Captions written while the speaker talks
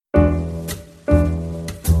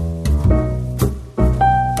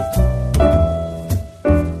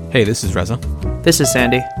Hey, this is Reza. This is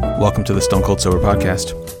Sandy. Welcome to the Stone Cold Sober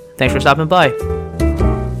Podcast. Thanks for stopping by.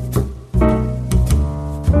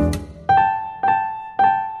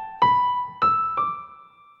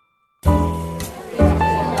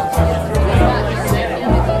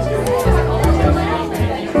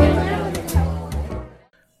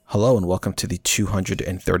 Hello and welcome to the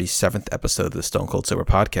 237th episode of the Stone Cold Sober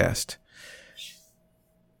Podcast.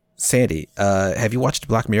 Sandy, have you watched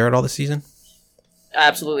Black Mirror at all this season? I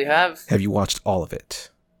absolutely have. Have you watched all of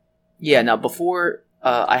it? Yeah, now before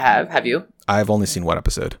I have. Have you? I've only seen one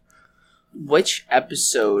episode. Which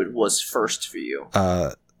episode was first for you?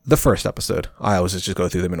 The first episode. I always just go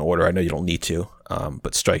through them in order. I know you don't need to,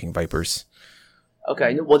 but Striking Vipers.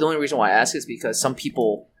 Okay, well, the only reason why I ask is because some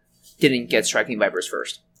people didn't get Striking Vipers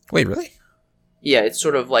first. Wait, really? Yeah, it's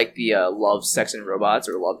sort of like the Love, Sex, and Robots,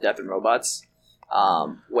 or Love, Death, and Robots,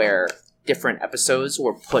 where different episodes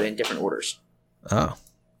were put in different orders. Oh.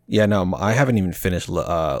 Yeah, no, I haven't even finished,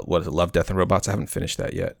 what is it, Love, Death, and Robots? I haven't finished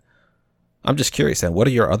that yet. I'm just curious, then, what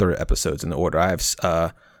are your other episodes in the order? I have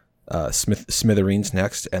Smithereens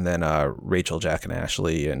next, and then Rachel, Jack, and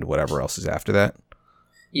Ashley, and whatever else is after that.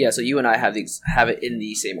 Yeah, so you and I have it in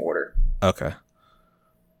the same order. Okay.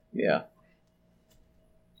 Yeah.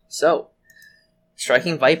 So,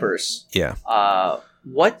 Striking Vipers. Yeah. How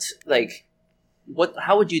would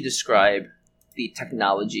you describe the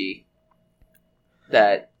technology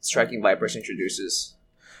that Striking Vipers introduces?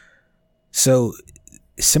 So,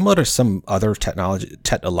 similar to some other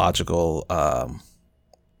technological, I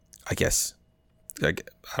guess, like,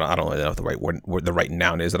 I don't really know what the right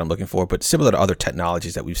noun is that I'm looking for, but similar to other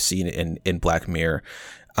technologies that we've seen in Black Mirror,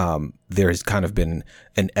 there has kind of been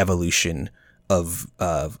an evolution of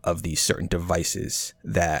these certain devices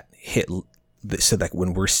that hit, so that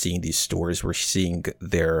when we're seeing these stores, we're seeing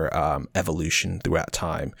their evolution throughout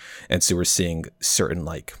time, and so we're seeing certain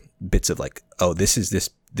like bits of like, oh, this is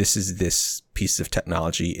this piece of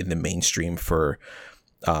technology in the mainstream for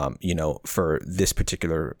for this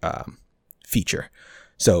particular feature.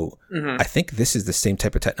 So I think this is the same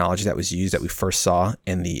type of technology that was used that we first saw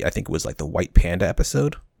in I think it was like the White Panda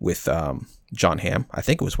episode with John Hamm. I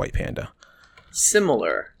think it was White Panda.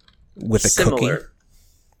 Similar. With a cookie?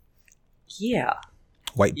 Yeah.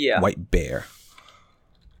 White bear.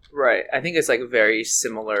 Right. I think it's like a very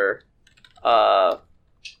similar form,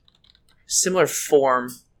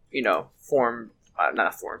 not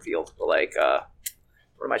a form field, but like, what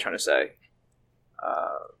am I trying to say?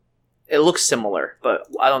 It looks similar, but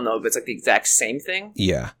I don't know if it's like the exact same thing.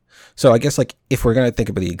 Yeah. So I guess like if we're going to think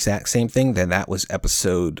about the exact same thing, then that was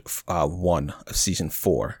episode 1 of season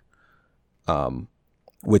 4.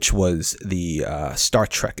 Which was the Star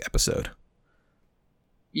Trek episode.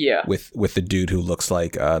 Yeah. With the dude who looks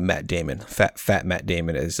like Matt Damon. Fat Matt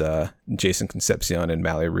Damon, as Jason Concepcion and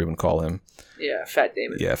Mallory Rubin call him. Yeah, Fat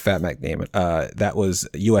Damon. Yeah, Fat Matt Damon. That was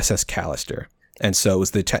USS Callister. And so it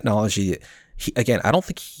was the technology. I don't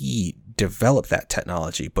think he developed that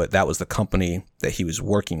technology, but that was the company that he was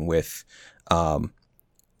working with.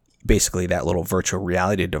 Basically, that little virtual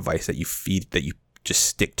reality device that you just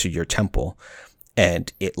stick to your temple,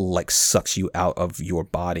 and it like sucks you out of your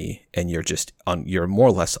body, and you're just you're more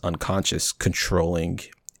or less unconscious, controlling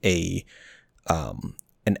an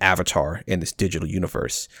avatar in this digital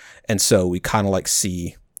universe. And so we kind of like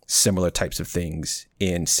see similar types of things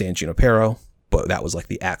in San Junipero, but that was like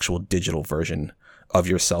the actual digital version of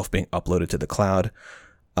yourself being uploaded to the cloud.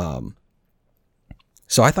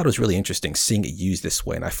 So I thought it was really interesting seeing it used this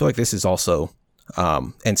way, and I feel like this is also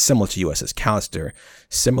and similar to USS Callister,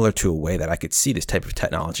 similar to a way that I could see this type of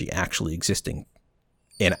technology actually existing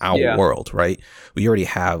in our world, right? We already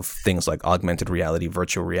have things like augmented reality,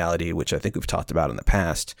 virtual reality, which I think we've talked about in the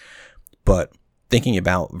past. But thinking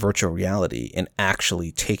about virtual reality and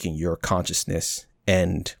actually taking your consciousness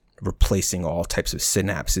and replacing all types of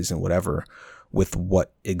synapses and whatever with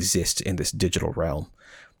what exists in this digital realm.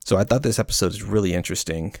 So I thought this episode is really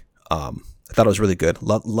interesting. I thought it was really good.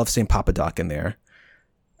 Love seeing Papa Doc in there.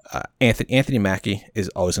 Anthony Mackie is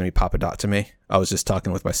always going to be Papa Doc to me. I was just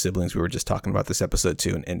talking with my siblings. We were just talking about this episode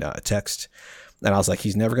too in text. And I was like,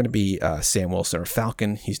 he's never going to be Sam Wilson or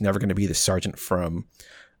Falcon. He's never going to be the sergeant from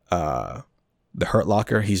The Hurt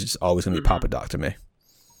Locker. He's just always going to be Papa Doc to me.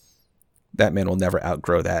 That man will never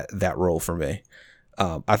outgrow that role for me.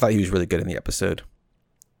 I thought he was really good in the episode.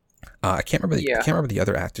 I can't remember the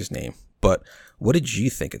other actor's name, but what did you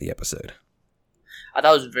think of the episode? I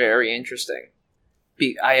thought it was very interesting.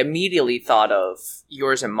 I immediately thought of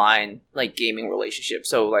Yours and Mine, like, gaming relationship.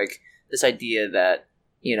 So, like, this idea that,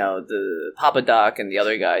 the Papa Doc and the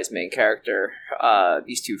other guy's main character,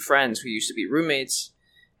 these two friends who used to be roommates,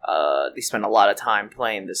 they spend a lot of time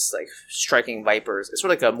playing this like Striking Vipers. It's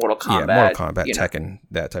sort of like a Mortal Kombat. Yeah, Mortal Kombat, Tekken,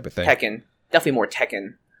 that type of thing. Tekken, definitely more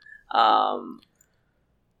Tekken.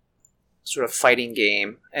 Sort of fighting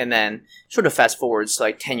game, and then sort of fast forwards to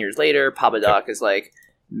like 10 years later, Papa Doc is like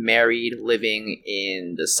married, living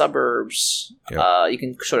in the suburbs. You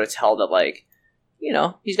can sort of tell that like, you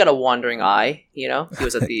know, he's got a wandering eye. You know, he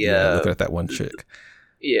was at the looking at that one chick.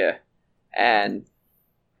 Yeah, and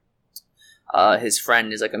his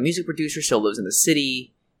friend is like a music producer, still lives in the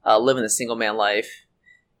city, living a single man life,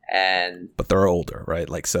 but they're older, right?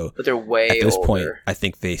 Like so, but they're way older. At this point, I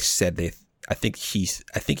think they said I think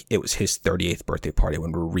it was his 38th birthday party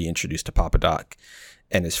when we're reintroduced to Papa Doc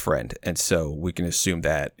and his friend, and so we can assume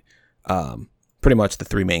that pretty much the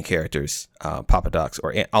three main characters, Papa Doc's,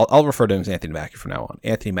 or I'll refer to him as Anthony Mackie from now on.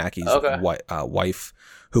 Anthony Mackie's wife,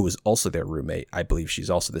 who was also their roommate, I believe she's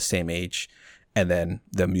also the same age, and then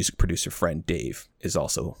the music producer friend Dave is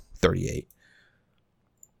also 38.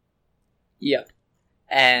 Yeah,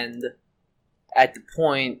 and at the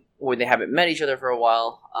point where they haven't met each other for a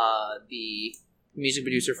while, the music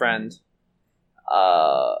producer friend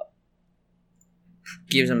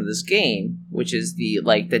gives him this game, which is the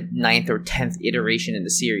 9th or 10th iteration in the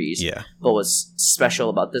series. Yeah. But what's special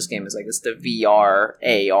about this game is like it's the VR,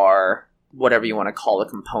 AR, whatever you want to call the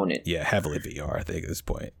component. Yeah, heavily VR, I think, at this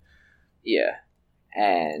point. Yeah.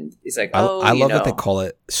 And it's like, I love that they call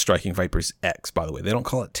it Striking Vipers X, by the way. They don't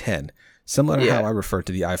call it 10. Similar to how I refer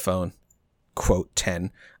to the iPhone, quote,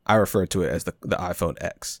 10. I refer to it as the iPhone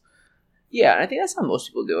X. Yeah, and I think that's how most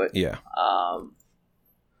people do it. Yeah.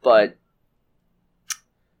 But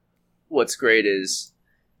what's great is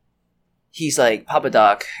he's like, Papa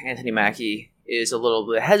Doc, Anthony Mackie, is a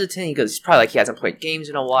little bit hesitant because he's probably like he hasn't played games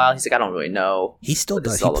in a while. He's like, I don't really know. He still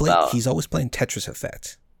does. He's always playing Tetris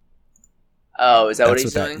Effect. Oh, is that what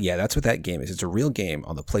he's doing? Yeah, that's what that game is. It's a real game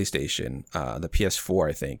on the PlayStation, the PS4,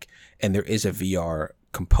 I think. And there is a VR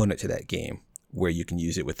component to that game where you can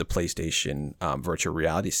use it with the PlayStation virtual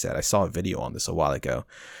reality set. I saw a video on this a while ago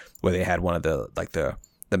where they had one of the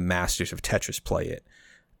masters of Tetris play it.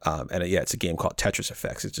 It's a game called Tetris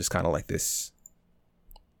Effects. It's just kind of like this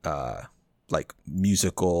like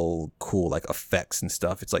musical cool like effects and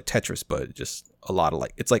stuff. It's like Tetris, but just a lot of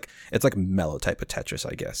like it's like mellow type of Tetris,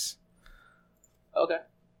 I guess. Okay.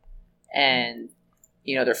 And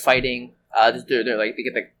you know, they're fighting. They're like they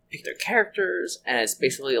get to pick their characters, and it's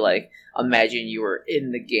basically like imagine you were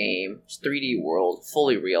in the game, it's 3D world,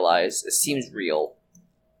 fully realized. It seems real.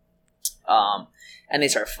 And they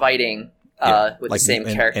start fighting with the same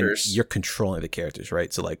characters. And you're controlling the characters,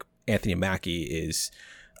 right? So like Anthony Mackie is,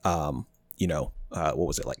 what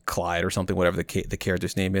was it, like Clyde or something? Whatever the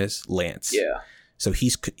character's name is, Lance. Yeah. So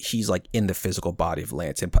he's like in the physical body of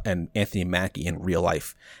Lance, and Anthony Mackie in real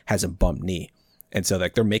life has a bumped knee, and so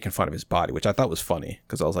like they're making fun of his body, which I thought was funny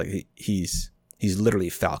because I was like, he's literally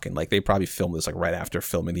Falcon. Like they probably filmed this like right after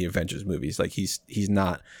filming the Avengers movies. Like he's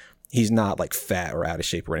not like fat or out of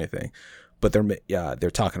shape or anything, but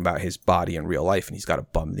they're talking about his body in real life, and he's got a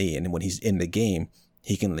bum knee, and when he's in the game,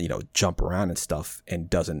 he can jump around and stuff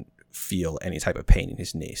and doesn't feel any type of pain in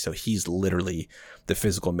his knee. So he's literally the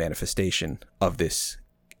physical manifestation of this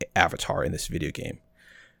avatar in this video game.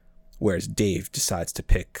 Whereas Dave decides to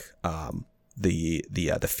pick the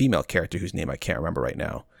female character whose name I can't remember right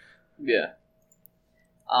now. Yeah.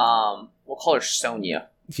 We'll call her Sonya.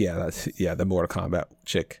 Yeah, the Mortal Kombat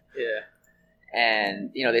chick. Yeah.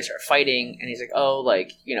 And they start fighting, and he's like, "Oh,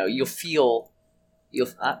 like you'll feel."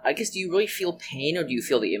 I guess, do you really feel pain, or do you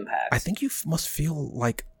feel the impact? I think you must feel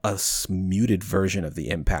like a muted version of the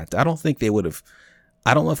impact. I don't know if they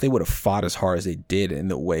would have fought as hard as they did in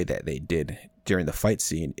the way that they did during the fight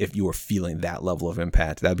scene if you were feeling that level of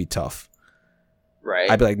impact. That'd be tough. Right.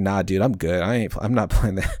 I'd be like, nah, dude, I'm good. I'm not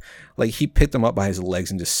playing that. Like, he picked him up by his legs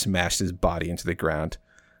and just smashed his body into the ground.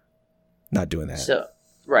 Not doing that. So,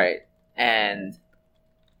 right. And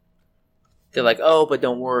they're like, oh, but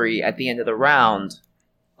don't worry. At the end of the round,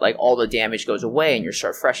 like all the damage goes away and you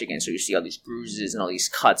start fresh again. So you see all these bruises and all these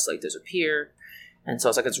cuts like disappear. And so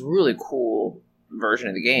it's like it's a really cool version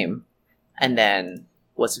of the game. And then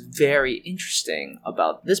what's very interesting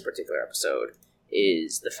about this particular episode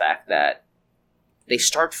is the fact that they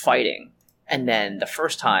start fighting, and then the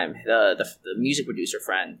first time the music producer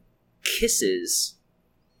friend kisses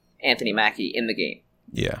Anthony Mackie in the game.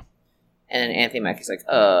 Yeah. And then Anthony Mackie's like,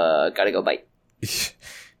 gotta go bite.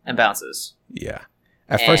 And bounces. Yeah.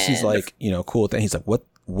 At first he's like, cool with that. He's like,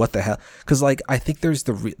 what the hell? Because like, I think there's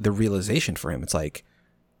the realization for him. It's like,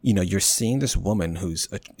 you're seeing this woman who's,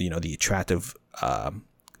 the attractive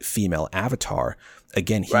female avatar,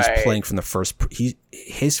 again, he's playing from the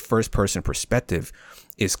his first person perspective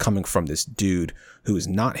is coming from this dude who is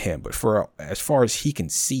not him, but for as far as he can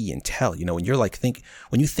see and tell, you know, when you're like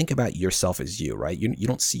when you think about yourself as you, right, you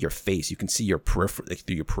don't see your face, you can see your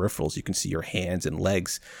through your peripherals, you can see your hands and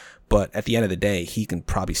legs, but at the end of the day, he can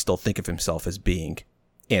probably still think of himself as being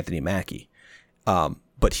Anthony Mackie,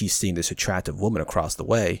 but he's seeing this attractive woman across the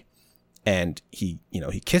way, and he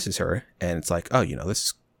kisses her, and it's like, oh, you know, this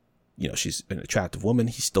is, you know, she's an attractive woman.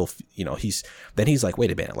 He's still, you know, he's like,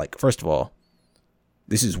 wait a minute, like, first of all,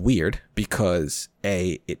 this is weird because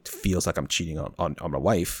A, it feels like I'm cheating on my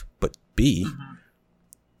wife, but B,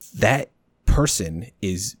 that person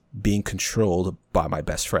is being controlled by my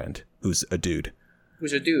best friend, who's a dude.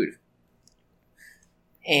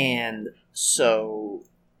 And so,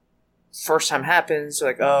 first time happens, you're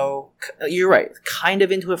like, oh, you're right, kind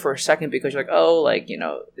of into it for a second because you're like, oh, like, you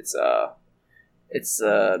know, it's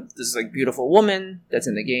this like beautiful woman that's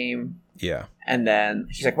in the game. Yeah. And then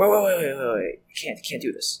she's like, wait, can't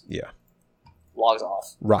do this. Yeah. Logs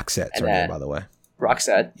off. Roxette's her name, by the way.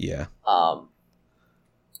 Roxette. Yeah.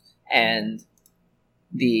 And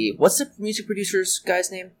what's the music producer's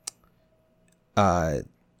guy's name? I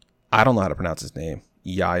don't know how to pronounce his name.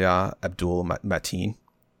 Yahya Abdul Mateen.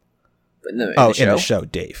 But no, in the show,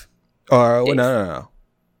 Dave. Or Dave. No.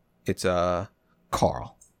 It's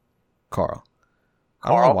Carl. I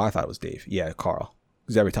don't know why I thought it was Dave. Yeah, Carl.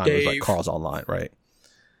 Because every time it was like Carl's online, right?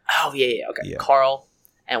 Oh, yeah, okay. Yeah. Carl.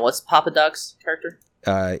 And what's Papa Duck's character?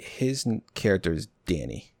 His character is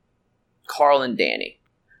Danny. Carl and Danny.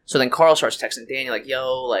 So then Carl starts texting Danny like,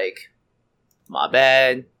 yo, like, my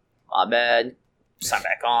bad. Sign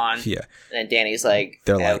back on. Yeah. And then Danny's like,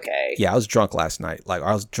 they're like, okay. Yeah, I was drunk last night. Like,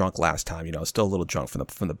 I was drunk last time. You know, still a little drunk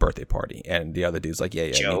from the birthday party. And the other dude's like, yeah,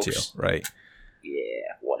 jokes. Me too. Right?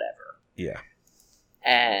 Yeah, whatever. Yeah.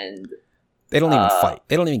 And they don't even fight.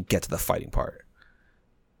 They don't even get to the fighting part.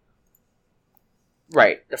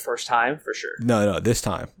 Right, the first time for sure. No, this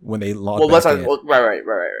time when they log back in. Right.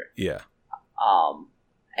 Yeah.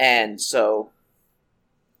 And so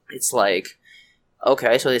it's like,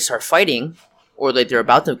 okay, so they start fighting, or like they're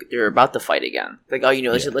about to fight again. Like, oh, you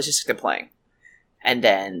know, let's just get playing, and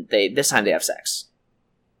then this time they have sex.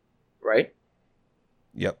 Right.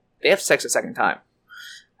 Yep. They have sex a second time.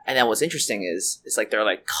 And then what's interesting is it's like they're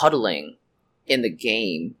like cuddling in the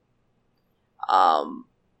game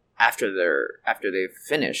after they've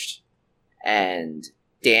finished, and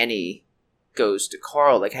Danny goes to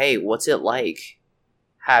Carl like, hey, what's it like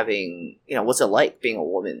being a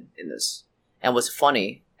woman in this? And what's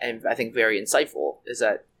funny and I think very insightful is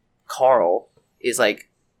that Carl is like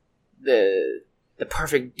the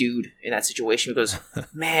perfect dude in that situation because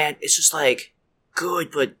man, it's just like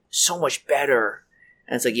good but so much better.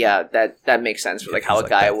 And it's like, yeah, that makes sense for like how a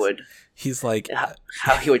guy would. He's like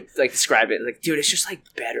how he would like describe it. Like, dude, it's just like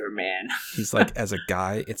better, man. He's like, as a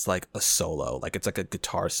guy, it's like a solo, like it's like a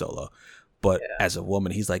guitar solo. But as a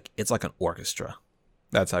woman, he's like, it's like an orchestra.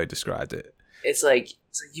 That's how he described it. It's like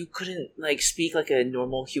you couldn't like speak like a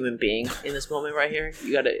normal human being in this moment right here.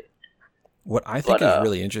 You gotta. What I think is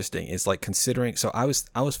really interesting is like considering. So I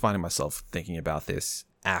was finding myself thinking about this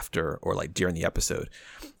after or like during the episode.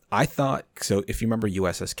 I thought, so if you remember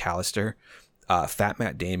USS Callister, Fat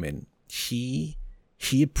Matt Damon, he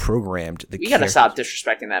had programmed the. You gotta stop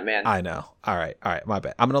disrespecting that man. I know. All right, my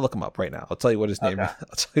bad. I'm gonna look him up right now. I'll tell you what his name. I'll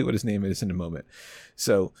tell you what his name is in a moment.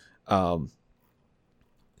 So,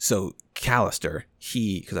 Callister,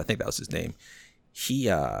 because I think that was his name, he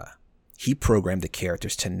programmed the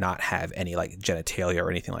characters to not have any like genitalia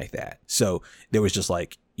or anything like that. So there was just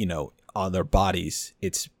like, you know, on their bodies,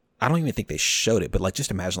 I don't even think they showed it, but like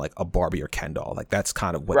just imagine like a Barbie or Ken doll. Like that's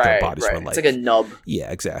kind of what their bodies were like. It's like a nub.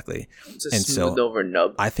 Yeah, exactly. It's a smoothed over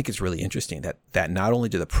nub. I think it's really interesting that not only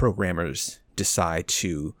do the programmers decide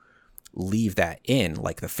to leave that in,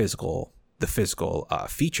 like the physical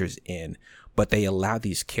features in, but they allow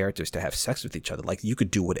these characters to have sex with each other. Like you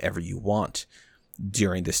could do whatever you want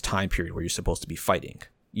during this time period where you're supposed to be fighting.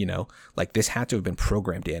 You know, like this had to have been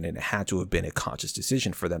programmed in, and it had to have been a conscious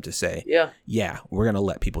decision for them to say, yeah, we're going to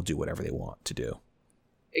let people do whatever they want to do.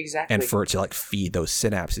 Exactly. And for it to like feed those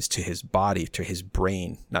synapses to his body, to his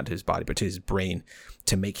brain, not to his body, but to his brain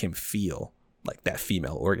to make him feel like that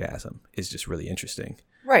female orgasm is just really interesting.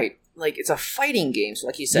 Right. Like it's a fighting game. So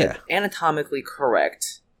like you said, anatomically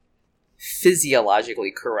correct,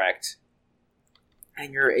 physiologically correct.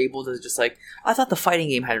 And you're able to just like, I thought the fighting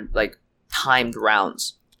game had like timed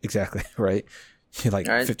rounds. Exactly, right? Like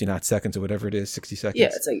 59 seconds or whatever it is, 60 seconds. Yeah,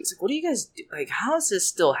 it's like what do you guys do? Like, how is this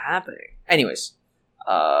still Anyways,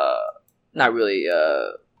 not really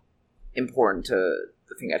important to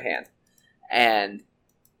the thing at hand. And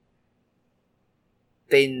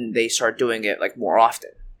then they start doing it like more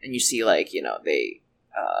often, and you see like, you know,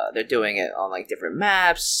 they're doing it on like different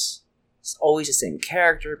maps. It's always the same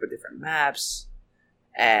character but different maps.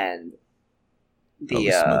 And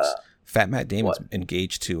the Fat Matt Damon's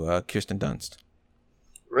engaged to Kirsten Dunst.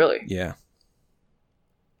 Really? Yeah.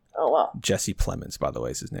 Oh wow. Jesse Plemons, by the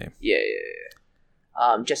way, is his name. Yeah.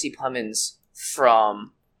 Jesse Plemons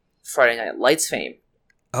from Friday Night Lights fame.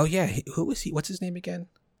 Oh yeah, who was he? What's his name again?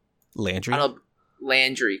 Landry. I don't know,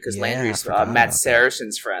 Landry, because Landry's Matt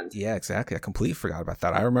Saracen's friend. Yeah, exactly. I completely forgot about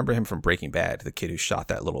that. I remember him from Breaking Bad, the kid who shot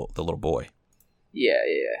the little boy. Yeah.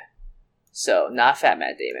 So not Fat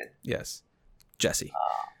Matt Damon. Yes, Jesse.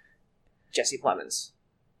 Jesse Plemons.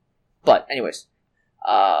 But anyways,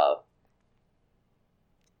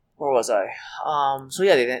 where was I? So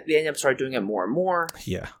yeah, they end up starting doing it more and more.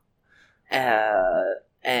 Yeah.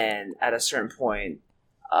 And at a certain point,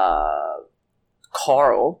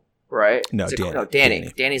 Carl, right?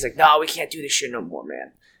 Danny. Danny's like, no, we can't do this shit no more,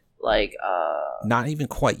 man. Like, not even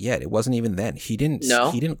quite yet. It wasn't even then. He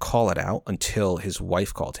didn't call it out until his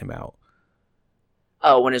wife called him out.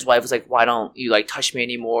 Oh, when his wife was like, "Why don't you like touch me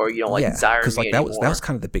anymore? You don't desire me anymore." That was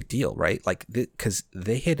kind of the big deal, right? Like, because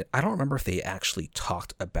they had, I don't remember if they actually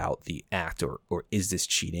talked about the act or is this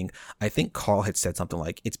cheating. I think Carl had said something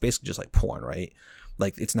like, "It's basically just like porn, right?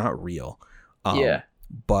 Like it's not real." Yeah.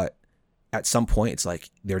 But at some point, it's like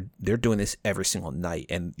they're doing this every single night,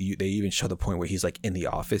 and they even show the point where he's like in the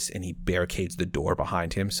office and he barricades the door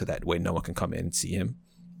behind him so that way no one can come in and see him.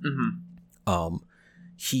 Mm-hmm.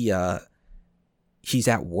 He's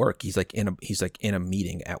at work. He's like in a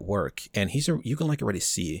meeting at work, and you can like already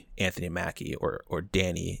see Anthony Mackie or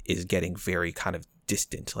Danny is getting very kind of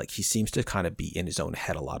distant. Like he seems to kind of be in his own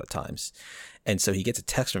head a lot of times, and so he gets a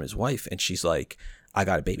text from his wife, and she's like, "I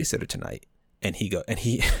got a babysitter tonight," and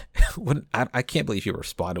I can't believe he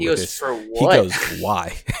responded with this. For what? He goes,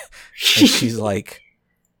 "Why?" And she's like,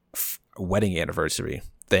 "Wedding anniversary.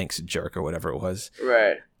 Thanks, jerk," or whatever it was.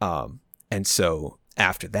 Right. And so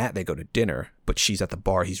after that, they go to dinner, but she's at the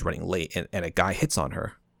bar. He's running late, and a guy hits on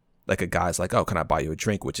her. Like a guy's like, "Oh, can I buy you a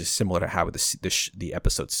drink?" Which is similar to how the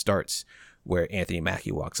episode starts, where Anthony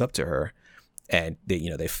Mackie walks up to her, and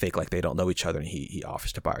they fake like they don't know each other, and he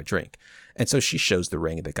offers to buy her a drink. And so she shows the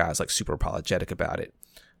ring, and the guy's like super apologetic about it.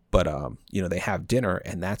 But they have dinner,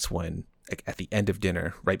 and that's when, like, at the end of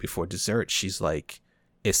dinner, right before dessert, she's like,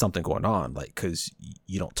 "Is something going on? Like, because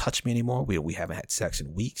you don't touch me anymore. We haven't had sex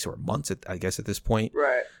in weeks or months, I guess, at this point."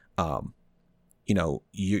 Right.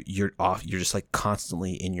 You're off. You're just like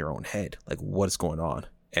constantly in your own head. Like, what is going on?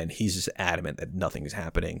 And he's just adamant that nothing is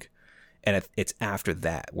happening. And it's after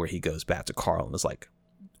that where he goes back to Carl and is like,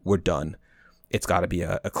 "We're done. It's got to be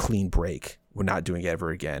a clean break. We're not doing it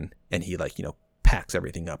ever again." And he packs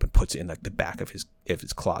everything up and puts it in like the back of his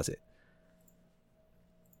closet.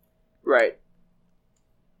 Right.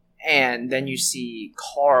 And then you see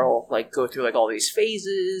Carl like go through like all these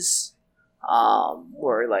phases,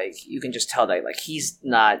 where like you can just tell that like he's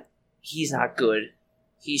not good.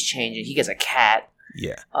 He's changing. He gets a cat.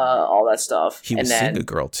 Yeah. All that stuff. He was seeing a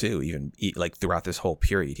girl too. Even like throughout this whole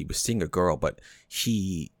period, he was seeing a girl, but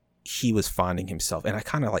he was finding himself, and I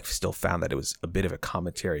kind of like still found that it was a bit of a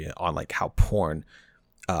commentary on like how porn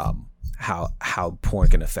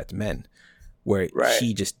can affect men. Where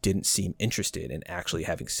he just didn't seem interested in actually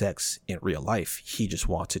having sex in real life. He just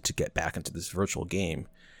wanted to get back into this virtual game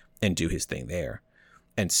and do his thing there.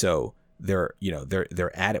 And so they're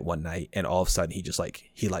at it one night, and all of a sudden he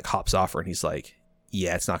hops off her, and he's like,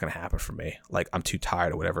 "Yeah, it's not going to happen for me. Like, I'm too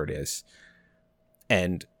tired," or whatever it is.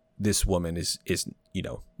 And this woman is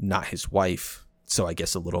not his wife. So I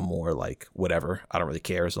guess a little more like, whatever, I don't really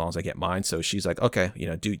care as long as I get mine. So she's like, "Okay,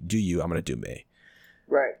 do you, I'm going to do me."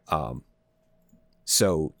 Right.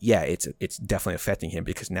 So yeah, it's definitely affecting him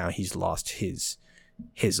because now he's lost his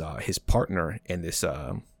partner in this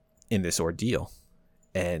ordeal,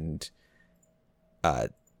 and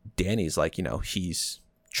Danny's like, he's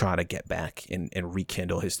trying to get back and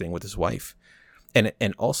rekindle his thing with his wife, and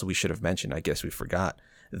also we should have mentioned, I guess we forgot,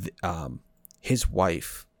 his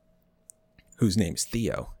wife, whose name's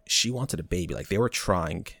Theo, she wanted a baby. Like they were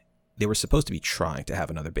supposed to be trying to have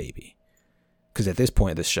another baby, because at this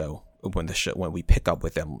point of the show, when we pick up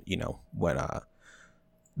with them, when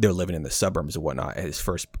they're living in the suburbs and whatnot, at his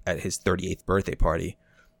 38th birthday party,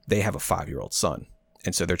 they have a 5-year-old son,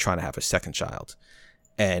 and so they're trying to have a second child,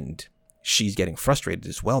 and she's getting frustrated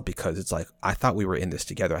as well because it's like, I thought we were in this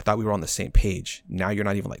together. I thought we were on the same page. Now you're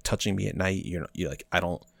not even like touching me at night. You're like,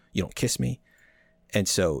 you don't kiss me, and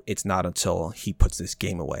so it's not until he puts this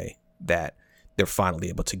game away that they're finally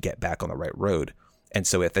able to get back on the right road. And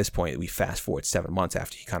so at this point, we fast forward 7 months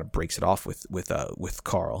after he kind of breaks it off with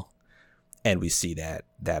Carl, and we see that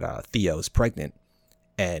Theo is pregnant.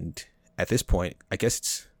 And at this point, I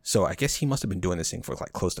guess he must have been doing this thing for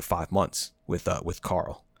like close to 5 months with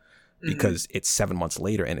Carl, because it's 7 months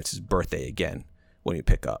later and it's his birthday again when we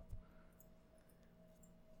pick up.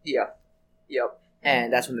 Yeah. Yep.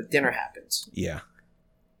 And that's when the dinner happens. Yeah.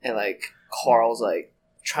 And like Carl's like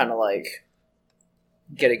trying to like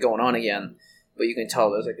get it going on again, but you can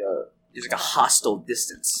tell there's like a hostile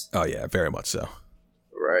distance. Oh yeah, very much so.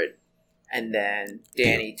 Right. And then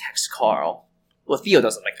Danny texts Carl. Well, Theo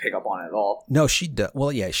doesn't like pick up on it at all. No, she does.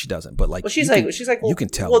 Well, yeah, she doesn't. But like, well, she's like, well, you can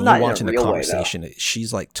tell well, when you're watching the conversation.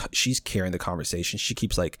 She's like, she's carrying the conversation. She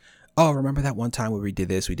keeps like, oh, remember that one time where we did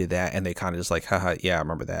this, we did that, and they kind of just like, haha, yeah, I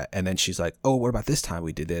remember that. And then she's like, oh, what about this time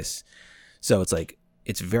we did this? So it's like,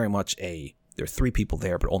 it's very much there are 3 people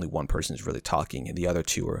there, but only one person is really talking, and the other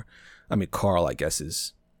 2 are, I mean, Carl, I guess,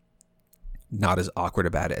 is not as awkward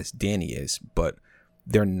about it as Danny is, but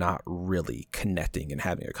they're not really connecting and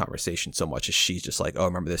having a conversation so much as she's just like, oh,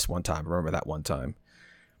 remember this one time, remember that one time.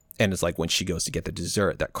 And it's like when she goes to get the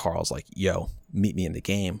dessert that Carl's like, yo, meet me in the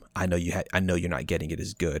game. I know you're not getting it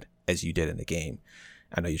as good as you did in the game.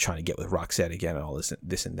 I know you're trying to get with Roxette again and all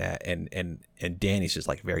this and that. And Danny's just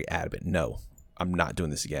like very adamant. No, I'm not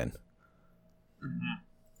doing this again. Mm-hmm.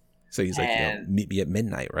 So he's like, meet me at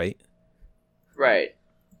midnight, right? Right.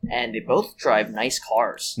 And they both drive nice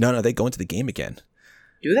cars. No, they go into the game again.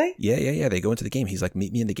 Do they? Yeah. They go into the game. He's like,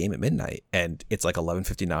 meet me in the game at midnight. And it's like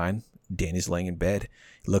 11:59. Danny's laying in bed.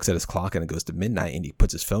 He looks at his clock and it goes to midnight, and he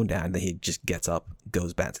puts his phone down. And then he just gets up,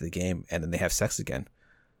 goes back to the game, and then they have sex again.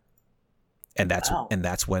 And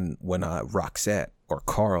that's when Roxette or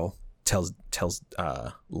Carl tells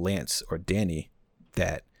Lance or Danny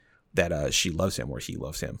that she loves him or he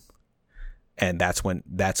loves him. And that's when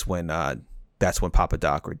Papa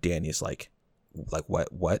Doc or Danny is like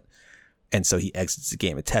what? And so he exits the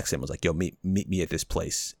game and texts him. Was like, yo, meet me at this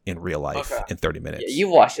place in real life in 30 minutes. Yeah, you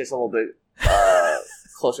watched this a little bit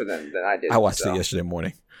closer than I did. I watched it yesterday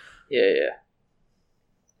morning. Yeah.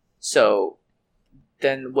 So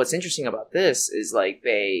then what's interesting about this is like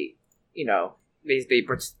they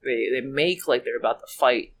make like they're about to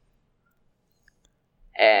fight.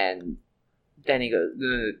 And then he goes,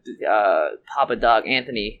 Papa Doc,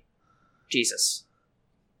 Anthony, Jesus.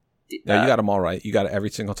 No, you got them all right. You got it every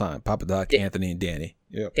single time. Papa Doc, Anthony, and Danny.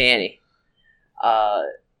 Yep. Danny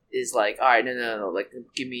is like, all right, no. Like,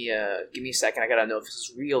 give me a second. I gotta know if this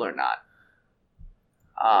is real or not.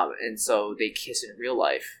 And so they kiss in real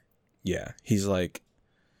life. Yeah, he's like,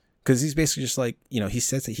 because he's basically just like, he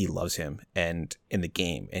says that he loves him and in the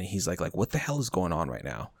game, and he's like, what the hell is going on right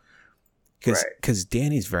now? Because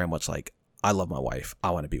Danny's very much like, I love my wife. I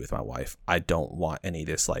want to be with my wife. I don't want any of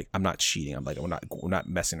this. Like, I'm not cheating. I'm like, we're not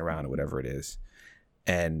messing around or whatever it is.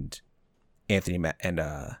 And Anthony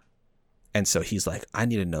and so he's like, I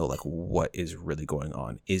need to know like what is really going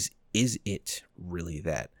on. Is it really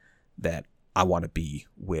that I want to be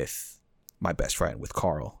with my best friend, with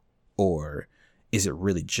Carl, or is it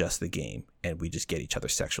really just the game and we just get each other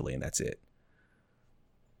sexually and that's it?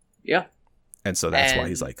 Yeah. And so that's why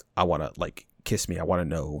he's like, I want to like kiss me. I want to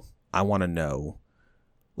know,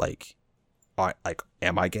 like,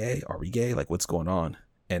 am I gay? Are we gay? Like, what's going on?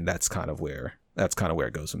 And that's kind of where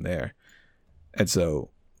it goes from there. And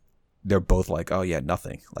so they're both like, oh yeah,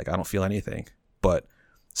 nothing. Like, I don't feel anything. But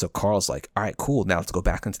so Carl's like, all right, cool. Now let's go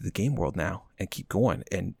back into the game world now and keep going.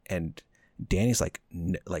 And Danny's like,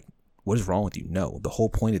 what is wrong with you? No, the whole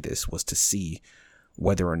point of this was to see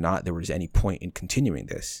whether or not there was any point in continuing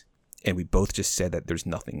this. And we both just said that there's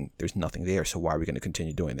nothing there. So why are we going to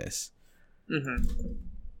continue doing this? Mm-hmm.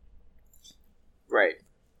 Right.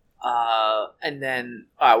 And then,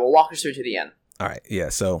 all right, we'll walk us through to the end. All right. Yeah.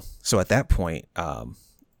 So at that point,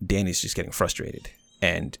 Danny's just getting frustrated,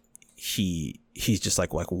 and he's just like,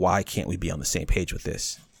 why can't we be on the same page with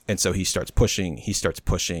this? And so he starts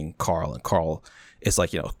pushing Carl, and Carl is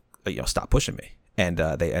like, stop pushing me. And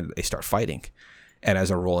they start fighting. And as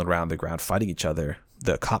they're rolling around the ground fighting each other,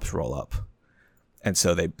 the cops roll up, and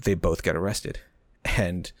so they both get arrested.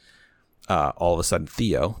 And all of a sudden,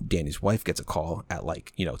 Theo, Danny's wife, gets a call at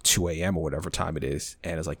 2 a.m. or whatever time it is,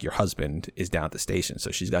 and it's like, your husband is down at the station, so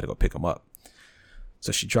she's got to go pick him up.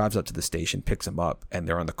 So she drives up to the station, picks him up, and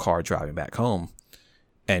they're in the car driving back home.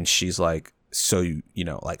 And she's like, so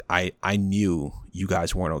I knew you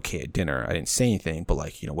guys weren't okay at dinner. I didn't say anything, but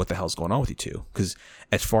what the hell's going on with you two? Because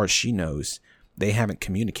as far as she knows, they haven't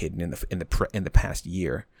communicated in the past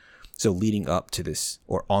year. So leading up to this,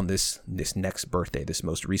 or on this next birthday, this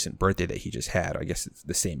most recent birthday that he just had, I guess it's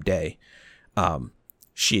the same day,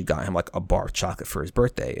 she had got him like a bar of chocolate for his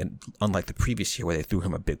birthday. And unlike the previous year where they threw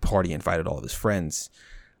him a big party, invited all of his friends,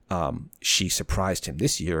 she surprised him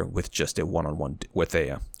this year with just a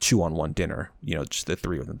 2-on-1 dinner, just the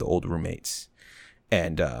three of them, the old roommates.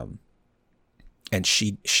 And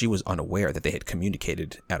she was unaware that they had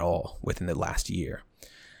communicated at all within the last year.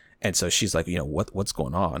 And so she's like, what's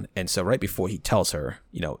going on? And so right before he tells her,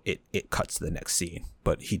 it cuts to the next scene,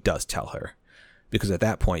 but he does tell her, because at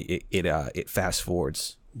that point it fast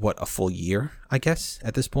forwards a full year, I guess,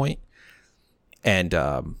 at this point. And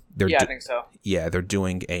I think so. Yeah, they're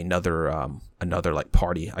doing another like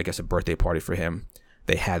party, I guess a birthday party for him.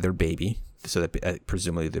 They had their baby, so that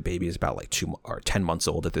presumably the baby is about like 2 or 10 months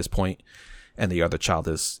old at this point, and the other child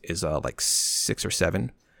is like 6 or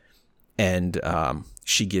 7. And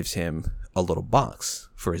she gives him a little box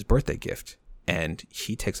for his birthday gift, and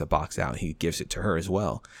he takes a box out and he gives it to her as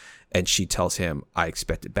well. And she tells him, "I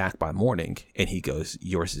expect it back by morning," and he goes,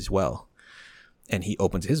 "Yours as well." And he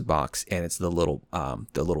opens his box, and it's the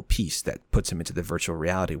little piece that puts him into the virtual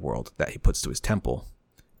reality world that he puts to his temple.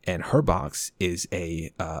 And her box is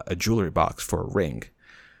a jewelry box for a ring.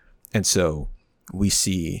 And so we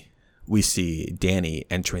see Danny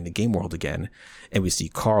entering the game world again, and we see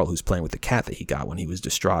Carl, who's playing with the cat that he got when he was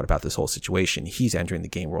distraught about this whole situation. He's entering the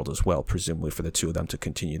game world as well, presumably for the two of them to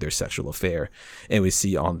continue their sexual affair. And we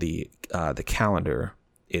see on the calendar,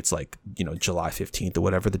 it's like, July 15th or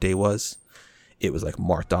whatever the day was. It was like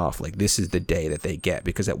marked off, like this is the day that they get.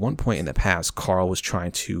 Because at one point in the past, Carl was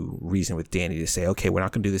trying to reason with Danny to say, okay, we're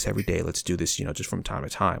not going to do this every day. Let's do this, just from time to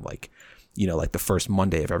time, like the first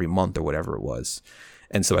Monday of every month or whatever it was.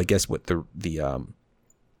 And so I guess what the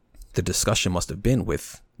discussion must have been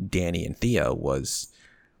with Danny and Thea was,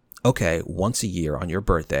 okay, once a year on your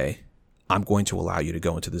birthday, I'm going to allow you to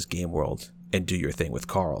go into this game world and do your thing with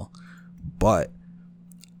Carl. But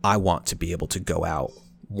I want to be able to go out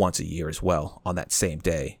once a year as well on that same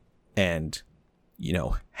day and,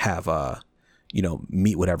 have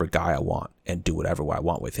meet whatever guy I want and do whatever I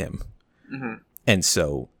want with him. Mm-hmm. And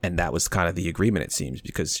that was kind of the agreement, it seems,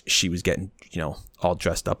 because she was getting, all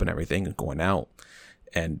dressed up and everything and going out.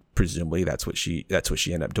 And presumably that's what she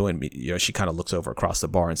ended up doing. She kind of looks over across the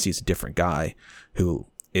bar and sees a different guy who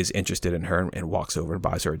is interested in her and walks over and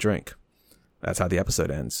buys her a drink. That's how the episode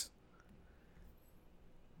ends.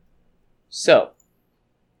 So,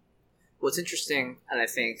 what's interesting, and I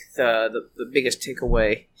think the biggest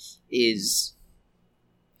takeaway is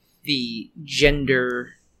the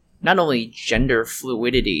not only gender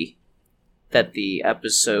fluidity that the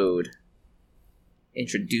episode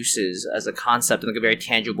introduces as a concept in like a very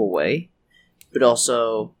tangible way, but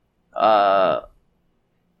also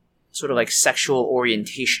sort of like sexual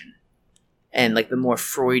orientation and like the more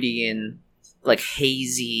Freudian, like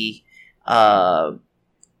hazy,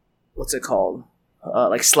 what's it called?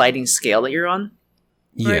 Like sliding scale that you're on.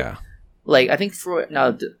 Right? Yeah. Like I think Freud.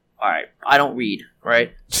 Now, all right, I don't read,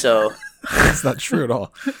 right? So that's not true at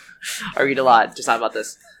all. I read a lot, just not about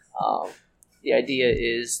this. The idea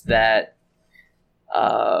is that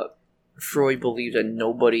Freud believes that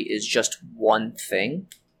nobody is just one thing.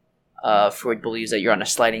 Freud believes that you're on a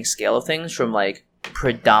sliding scale of things from like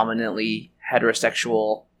predominantly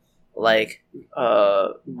heterosexual, like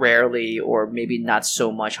rarely or maybe not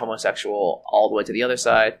so much homosexual, all the way to the other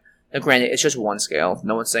side. Now, granted, it's just one scale.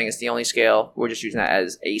 No one's saying it's the only scale. We're just using that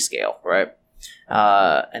as a scale, right?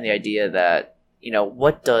 And the idea that,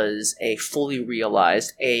 what does a fully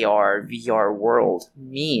realized AR, VR world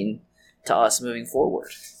mean to us moving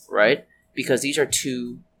forward, right? Because these are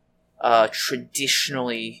two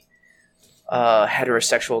traditionally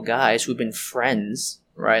heterosexual guys who've been friends,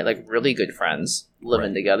 right? Like really good friends,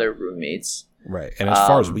 living together, roommates. Right. And as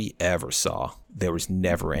far as we ever saw, there was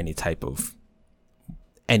never any type of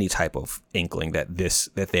inkling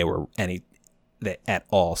that they were at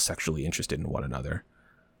all sexually interested in one another.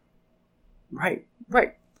 Right.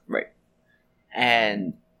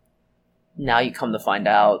 And now you come to find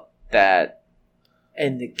out that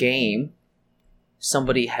in the game,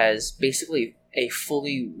 somebody has basically a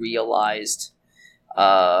fully realized,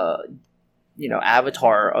 avatar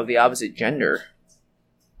of the opposite gender.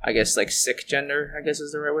 I guess like sick gender, I guess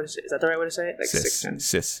is the right way to say it. Is that the right way to say it? Like cis.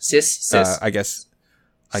 I guess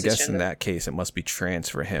in that case it must be trans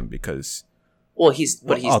for him because. Well, he's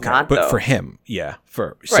not. But though. For him, yeah,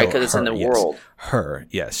 right, because it's in the world. Her,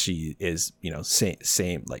 yes, she is.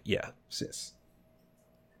 Same, like cis.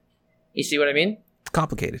 You see what I mean? It's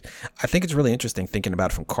complicated. I think it's really interesting thinking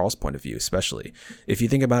about it from Carl's point of view, especially if you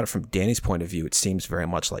think about it from Danny's point of view. It seems very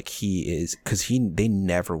much like he is because they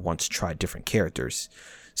never once tried different characters.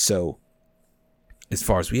 So as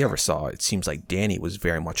far as we ever saw, it seems like Danny was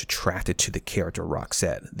very much attracted to the character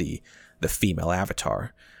Roxette, the female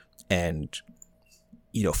avatar. And,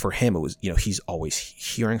 you know, for him, it was, you know, he's always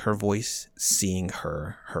hearing her voice, seeing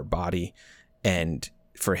her body. And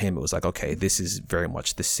for him, it was like, okay, this is very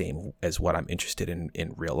much the same as what I'm interested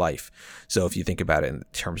in real life. So if you think about it in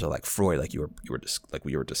terms of like Freud, like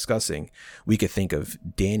we were discussing, we could think of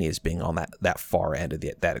Danny as being on that far end of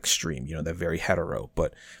that extreme, you know, that very hetero.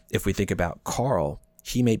 But if we think about Carl,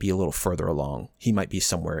 he may be a little further along. He might be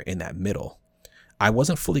somewhere in that middle. I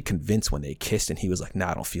wasn't fully convinced when they kissed and he was like,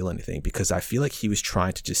 nah, I don't feel anything, because I feel like he was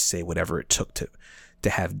trying to just say whatever it took to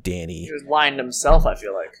have Danny. He was lying to himself, I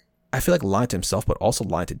feel like lying to himself, but also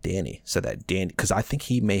lying to Danny, so that Danny, because I think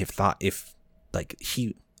he may have thought if, like,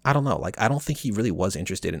 I don't know, like, I don't think he really was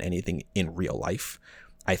interested in anything in real life.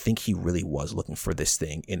 I think he really was looking for this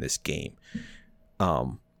thing in this game. I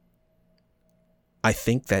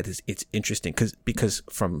think that it's interesting because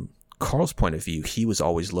from Carl's point of view, he was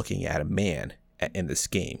always looking at a man in this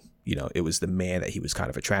game. You know, it was the man that he was kind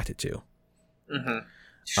of attracted to. Mm-hmm.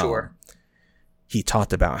 Sure. He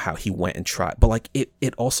talked about how he went and tried, but like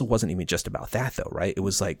it also wasn't even just about that though, right? It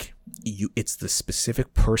was like it's the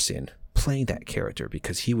specific person playing that character,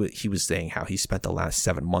 because he was saying how he spent the last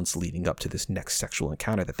 7 months leading up to this next sexual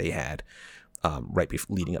encounter that they had, right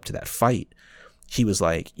before leading up to that fight. He was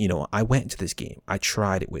like, you know, I went into this game, I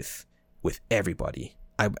tried it with everybody.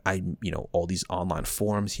 I you know, all these online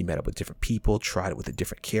forums, he met up with different people, tried it with the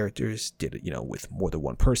different characters, did it, you know, with more than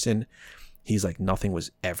one person. He's like, nothing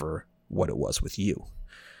was ever what it was with you.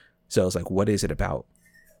 So I was like, what is it about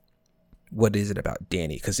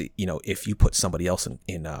Danny? Because, you know, if you put somebody else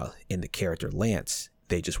in the character Lance,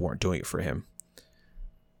 they just weren't doing it for him.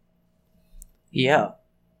 Yeah.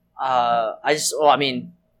 I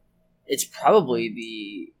mean, it's probably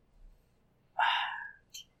the,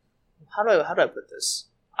 how do I put this?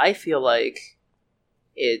 I feel like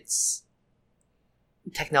it's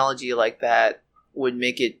technology like that would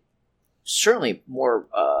make it certainly more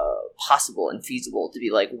possible and feasible to be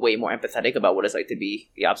like way more empathetic about what it's like to be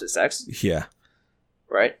the opposite sex. Yeah.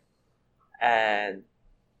 Right? And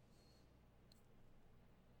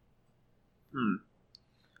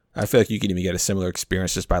I feel like you can even get a similar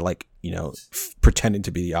experience just by, like, you know, pretending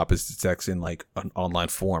to be the opposite sex in like an online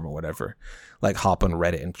forum or whatever. Like hop on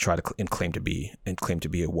Reddit and try to claim to be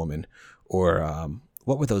a woman, or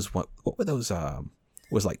what were those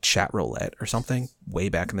was like chat roulette or something way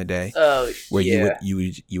back in the day. Oh, where yeah.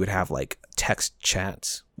 you would have like text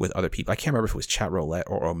chats with other people. I can't remember if it was chat roulette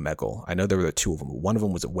or Omegle. I know there were the two of them. One of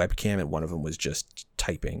them was a webcam and one of them was just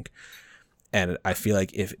typing. And I feel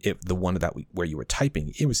like if the one where you were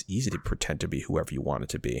typing, it was easy to pretend to be whoever you wanted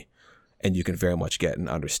to be, and you can very much get an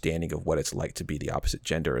understanding of what it's like to be the opposite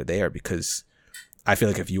gender there. Because I feel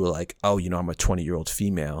like if you were like, oh, you know, I'm a 20-year-old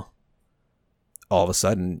female, all of a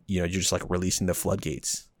sudden, you know, you're just like releasing the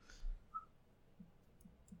floodgates.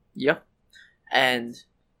 Yeah. And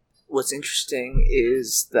what's interesting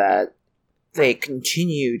is that they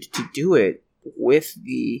continued to do it with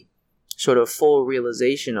the sort of full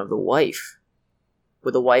realization of the wife,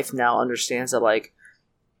 where the wife now understands that, like,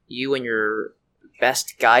 you and your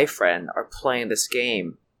best guy friend are playing this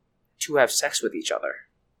game to have sex with each other.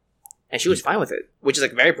 And she was fine with it, which is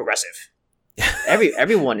like very progressive.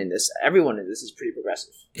 everyone in this is pretty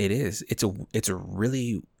progressive. It is. It's a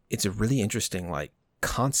really interesting like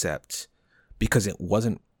concept, because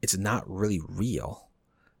it's not really real.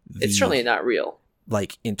 It's certainly not real.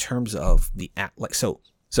 Like in terms of the act, like so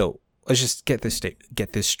let's just get this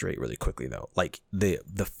straight really quickly though. Like the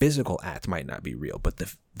physical act might not be real, but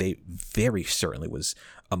they very certainly was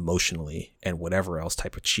emotionally and whatever else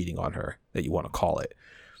type of cheating on her that you want to call it.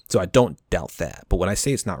 So I don't doubt that. But when I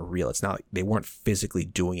say it's not real, it's not like they weren't physically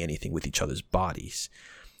doing anything with each other's bodies.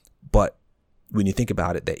 But when you think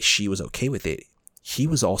about it, that she was okay with it, he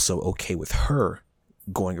was also okay with her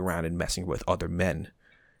going around and messing with other men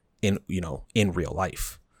in real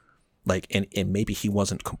life. Like, and maybe he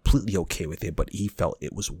wasn't completely okay with it, but he felt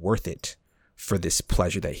it was worth it for this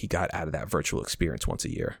pleasure that he got out of that virtual experience once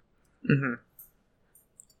a year. Mm-hmm.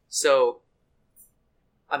 So,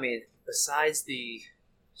 I mean, besides the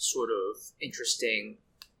sort of interesting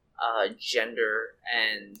gender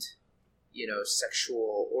and, you know,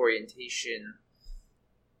 sexual orientation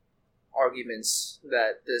arguments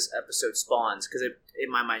that this episode spawns, because in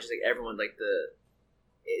my mind, just like everyone, like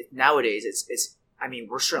nowadays, it's I mean,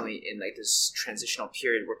 we're certainly in like this transitional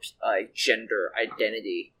period where gender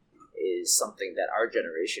identity is something that our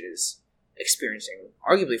generation is experiencing,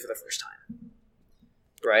 arguably for the first time.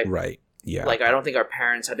 Right? Right. Yeah. Like, I don't think our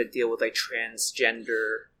parents had to deal with like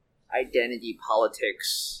transgender identity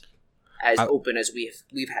politics as open as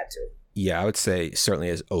we've had to. Yeah, I would say certainly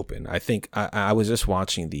as open. I think I was just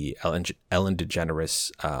watching the Ellen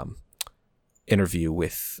DeGeneres interview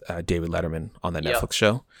with David Letterman on the Netflix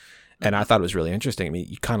show, and I thought it was really interesting. I mean,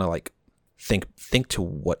 you kind of like think to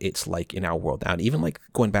what it's like in our world now, and even like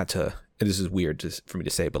going back to, and this is weird for me to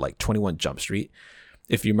say, but like 21 Jump Street.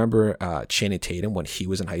 If you remember Channing Tatum when he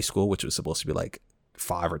was in high school, which was supposed to be like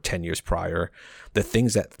 5 or 10 years prior, the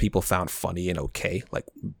things that people found funny and okay, like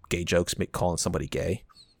gay jokes, calling somebody gay,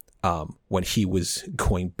 when he was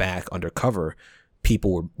going back undercover,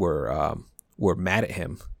 people were mad at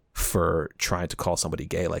him for trying to call somebody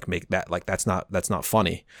gay, like make that, like that's not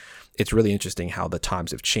funny. It's really interesting how the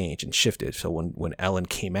times have changed and shifted. So when Ellen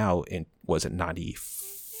came out in, was it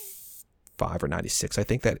 95 or 96, I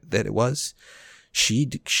think that it was, she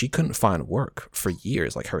couldn't find work for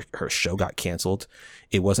years. Like her show got canceled.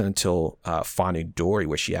 It wasn't until Finding Dory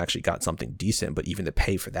where she actually got something decent, but even the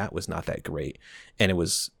pay for that was not that great. And it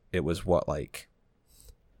was what, like,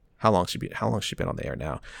 how long she been on the air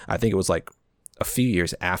now? I think it was like a few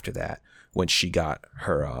years after that when she got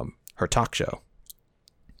her talk show.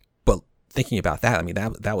 But thinking about that, I mean,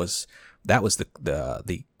 that was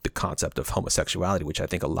the concept of homosexuality, which I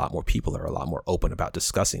think a lot more people are a lot more open about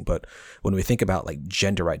discussing. But when we think about like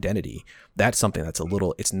gender identity, that's something that's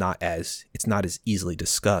it's not as easily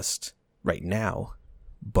discussed right now.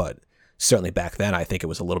 But certainly back then, I think it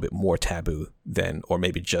was a little bit more taboo than, or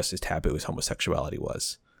maybe just as taboo as homosexuality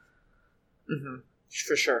was. Mm-hmm.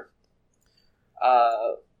 For sure.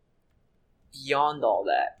 Beyond all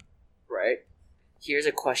that, right? Here's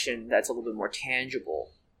a question that's a little bit more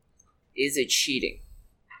tangible. Is it cheating?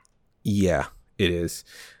 Yeah, it is.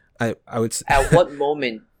 I would say. At what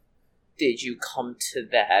moment did you come to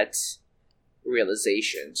that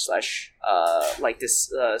realization / like this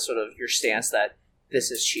sort of your stance that this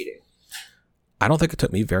is cheating? I don't think it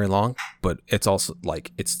took me very long, but it's also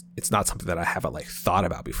like it's not something that I haven't like thought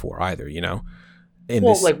about before either, you know.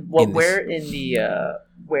 Where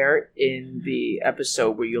in the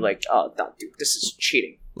episode were you like, oh, no, dude, this is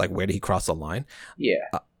cheating? Like, where did he cross the line? Yeah.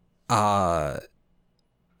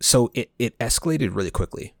 So it escalated really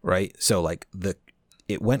quickly, right? So like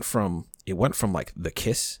it went from like the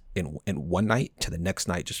kiss in one night to the next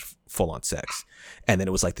night just full on sex, and then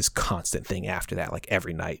it was like this constant thing after that, like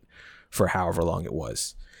every night for however long it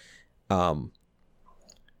was.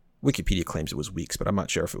 Wikipedia claims it was weeks, but I'm not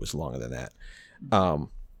sure if it was longer than that.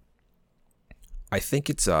 I think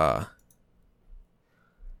it's like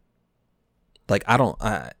I don't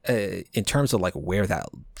in terms of like where that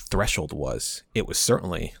threshold was, it was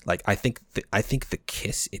certainly like I think the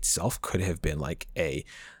kiss itself could have been like I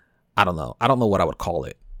don't know what I would call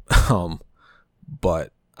it,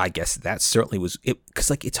 but I guess that certainly was it, because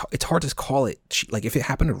like it's hard to call it like if it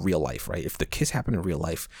happened in real life, right? If the kiss happened in real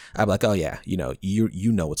life, I'd be like, oh yeah, you know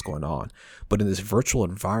what's going on. But in this virtual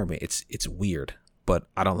environment, it's weird. But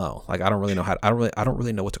I don't know. Like I don't really know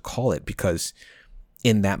what to call it, because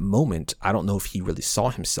in that moment, I don't know if he really saw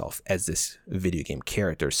himself as this video game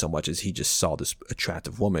character so much as he just saw this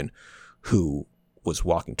attractive woman who was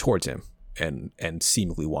walking towards him and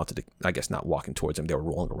seemingly wanted to, I guess not walking towards him, they were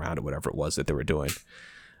rolling around or whatever it was that they were doing.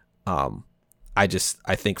 I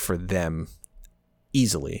think for them,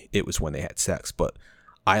 easily, it was when they had sex. But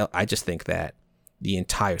I just think that the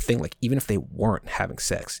entire thing, like even if they weren't having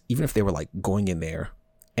sex, even if they were like going in there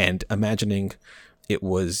and imagining it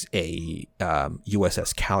was a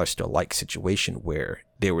USS Callister like situation where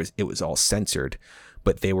it was all censored,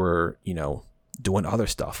 but they were, doing other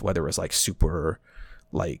stuff, whether it was like super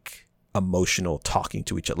like emotional talking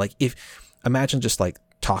to each other. Like imagine just like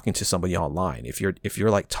talking to somebody online. If you're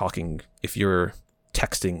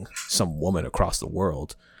texting some woman across the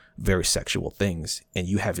world very sexual things and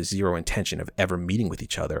you have zero intention of ever meeting with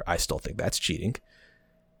each other, I still think that's cheating,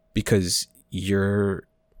 because you're,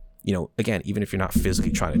 again, even if you're not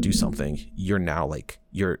physically trying to do something, you're now like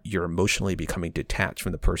you're emotionally becoming detached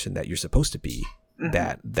from the person that you're supposed to be.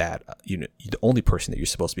 Mm-hmm. that the only person that you're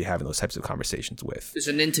supposed to be having those types of conversations with. There's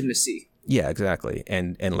an intimacy. Yeah, exactly.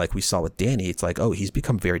 And like we saw with Danny, it's like, oh, he's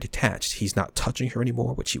become very detached. He's not touching her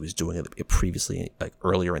anymore, which he was doing previously, like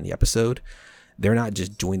earlier in the episode. They're not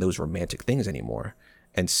just doing those romantic things anymore.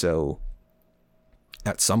 And so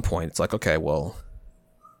at some point it's like, okay, well,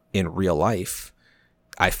 in real life,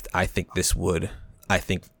 I think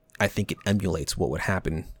it emulates what would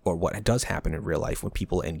happen, or what does happen in real life when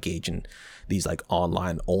people engage in these like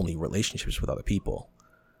online only relationships with other people.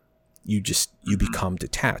 You become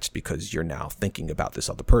detached because you're now thinking about this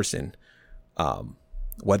other person.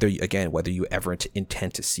 Whether you ever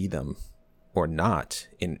intend to see them or not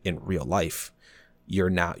in real life,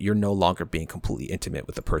 you're no longer being completely intimate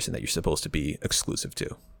with the person that you're supposed to be exclusive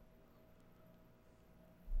to.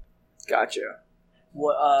 Gotcha.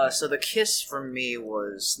 So the kiss for me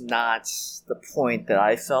was not the point that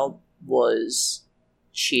I felt was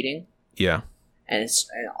cheating. Yeah. And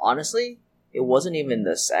honestly, it wasn't even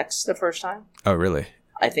the sex the first time. Oh, really?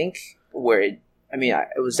 I think it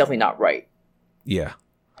was definitely not right. Yeah.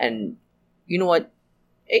 And you know what?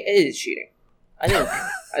 It is cheating. I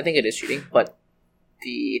think it is cheating, but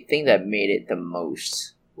the thing that made it the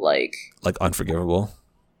most unforgivable.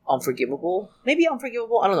 Maybe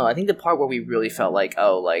unforgivable. I don't know. I think the part where we really felt like,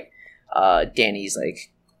 Danny's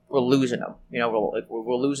like, we're losing him. You know,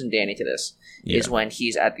 we're losing Danny to this. Yeah. Is when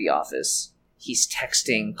he's at the office. He's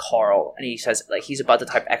texting Carl, and he says like he's about to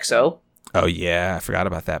type XO. Oh yeah, I forgot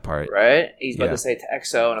about that part. Right? He's about to say to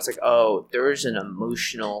XO, and it's like, oh, there's an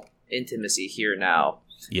emotional intimacy here now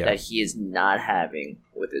that he is not having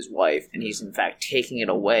with his wife, and he's in fact taking it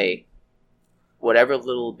away. Whatever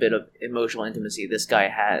little bit of emotional intimacy this guy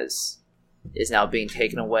has is now being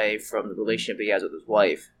taken away from the relationship he has with his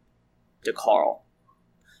wife to Carl.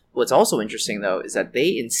 What's also interesting, though, is that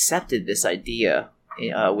they incepted this idea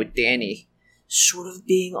with Danny sort of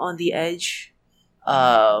being on the edge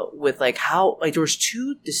with there was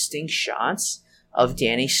 2 distinct shots of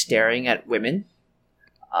Danny staring at women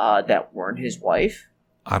that weren't his wife.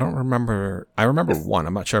 I don't remember. I remember one.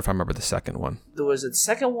 I'm not sure if I remember the second one. There was a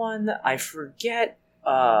second one. I forget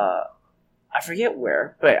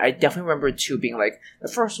where, but I definitely remember 2 being like, the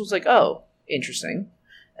first was like, oh, interesting.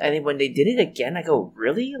 And then when they did it again, I go,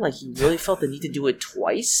 really? Like, you really felt the need to do it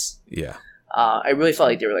twice? Yeah. I really felt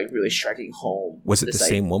like they were like really striking home. Was it the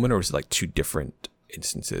same woman, or was it like 2 different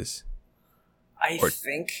instances? I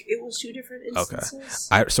think it was 2 different instances.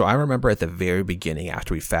 Okay. So I remember at the very beginning,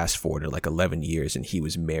 after we fast forwarded like 11 years and he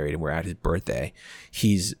was married and we're at his birthday,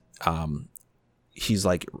 he's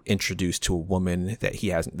like introduced to a woman that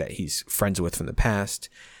he's friends with from the past,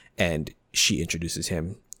 and she introduces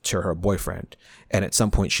him to her boyfriend. And at some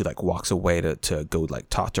point she like walks away to go like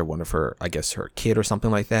talk to one of her, I guess her kid or something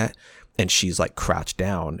like that. And she's like crouched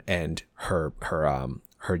down, and her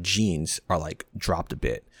jeans are like dropped a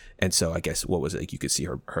bit. And so I guess what was it? Like you could see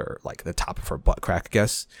her like the top of her butt crack, I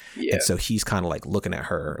guess. Yeah. And so he's kind of like looking at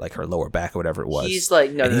her, like her lower back or whatever it was. He's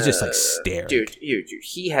like, he's just like staring. Dude,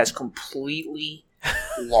 he has completely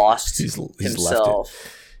lost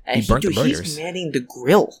himself. And he burnt the burgers. He's manning the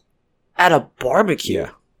grill at a barbecue.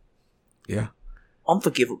 Yeah.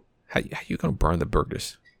 Unforgivable. How you gonna burn the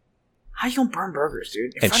burgers? How you gonna burn burgers,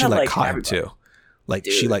 dude? And she like caught him too. Like,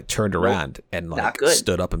 dude, she like turned around and like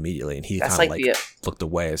stood up immediately, and he kind of like looked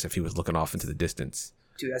away as if he was looking off into the distance.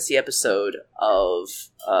 Dude, that's the episode of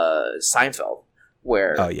Seinfeld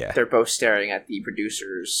where they're both staring at the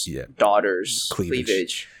producer's daughter's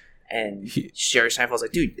cleavage. And Jerry Seinfeld's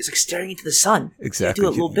like, dude, it's like staring into the sun. Exactly.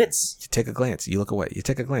 You do it little bits. You take a glance, you look away. You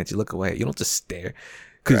take a glance, you look away. You don't just stare.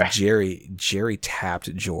 Because Jerry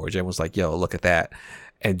tapped George and was like, yo, look at that.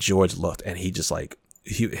 And George looked, and he just like,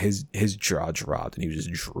 his jaw dropped, and he was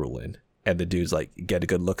just drooling. And the dude's like, get a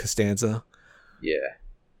good look, Costanza. Yeah.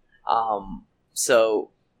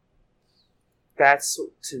 So that's,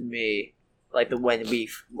 to me, like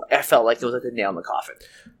I felt like it was like the nail in the coffin.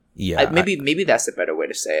 Yeah. Maybe that's a better way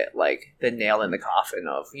to say it. Like the nail in the coffin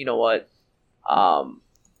of, you know what?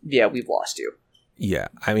 We've lost you. Yeah.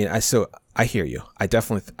 I mean, I hear you. I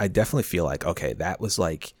definitely feel like, okay, that was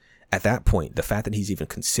like, at that point, the fact that he's even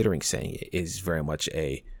considering saying it is very much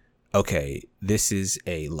okay, this is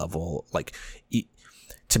a level, like,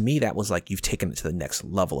 to me, that was like, you've taken it to the next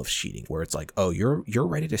level of cheating, where it's like, oh, you're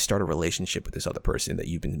ready to start a relationship with this other person that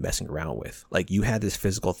you've been messing around with. Like, you had this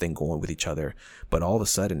physical thing going with each other, but all of a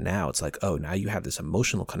sudden now it's like, oh, now you have this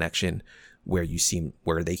emotional connection where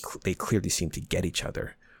they clearly seem to get each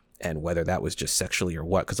other. And whether that was just sexually or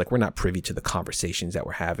what, because like, we're not privy to the conversations that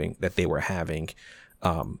they were having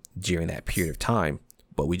during that period of time,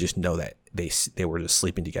 but we just know that they were just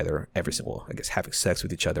sleeping together having sex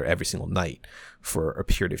with each other every single night for a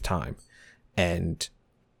period of time. And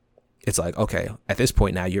it's like, okay, at this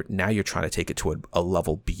point now you're trying to take it to a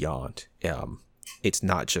level beyond. It's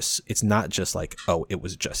not just like, oh, it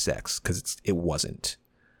was just sex, because it wasn't.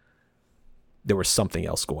 There was something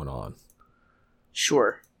else going on.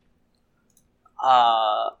 Sure.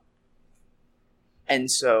 And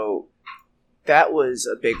so that was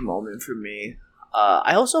a big moment for me.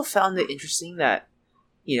 I also found it interesting that,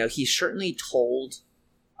 he certainly told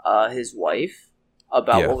his wife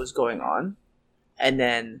about what was going on. And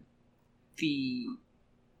then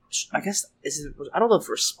I don't know if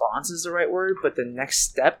response is the right word, but the next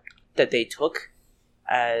step that they took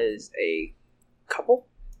as a couple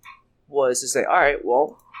was to say, all right,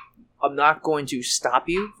 well, I'm not going to stop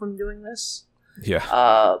you from doing this.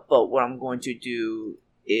 Yeah. But what I'm going to do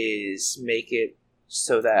is make it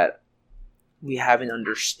so that we have an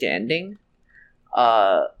understanding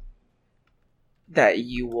that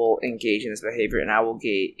you will engage in this behavior and I will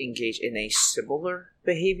engage in a similar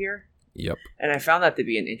behavior. Yep. And I found that to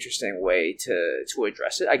be an interesting way to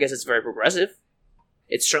address it. I guess it's very progressive.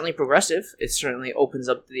 It's certainly progressive. It certainly opens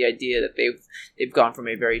up the idea that they've gone from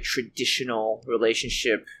a very traditional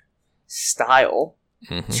relationship style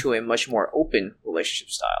to a much more open relationship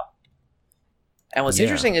style. And what's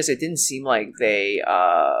interesting is it didn't seem like the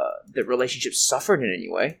relationship suffered in any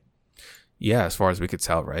way. Yeah, as far as we could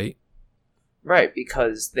tell, right? Right,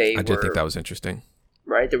 because I did think that was interesting.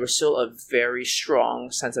 Right, there was still a very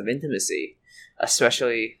strong sense of intimacy,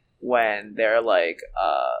 especially when they're like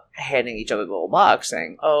handing each other the little box,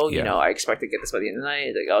 saying, "Oh, you know, I expect to get this by the end of the night."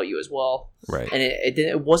 Like, "Oh, you as well." Right, and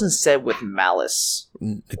it wasn't said with malice.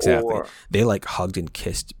 Exactly, they like hugged and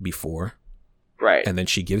kissed before, right, and then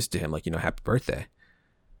she gives to him like, "Happy birthday."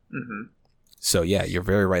 Mm-hmm. So yeah, you're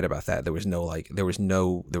very right about that. There was no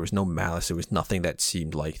malice. There was nothing that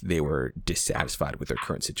seemed like they were dissatisfied with their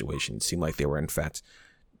current situation. It seemed like they were in fact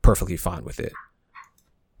perfectly fine with it.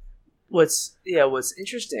 What's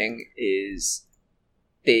interesting is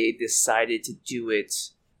they decided to do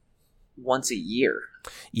it once a year.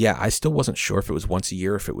 Yeah, I still wasn't sure if it was once a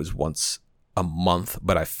year or if it was once a month,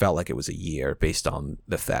 but I felt like it was a year based on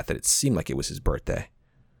the fact that it seemed like it was his birthday.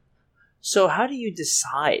 So how do you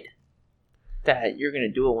decide that you're going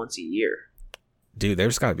to do it once a year? Dude,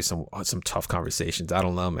 there's got to be some tough conversations. I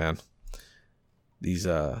don't know, man. These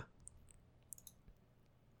I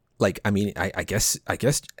guess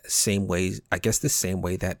same ways. I guess the same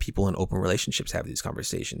way that people in open relationships have these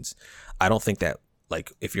conversations. I don't think that,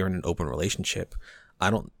 like, if you're in an open relationship,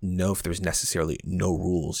 I don't know if there's necessarily no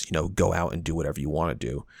rules. Go out and do whatever you want to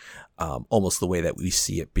do. Almost the way that we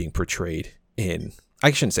see it being portrayed in.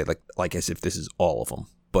 I shouldn't say like as if this is all of them,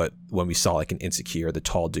 but when we saw like an Insecure, the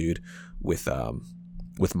tall dude with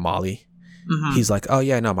Molly. Mm-hmm. He's like, "Oh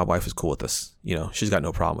yeah, no, my wife is cool with this. She's got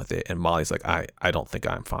no problem with it." And Molly's like, I don't think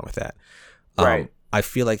I'm fine with that. Right. I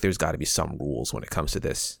feel like there's got to be some rules when it comes to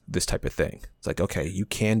this type of thing. It's like, okay, you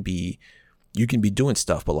can be doing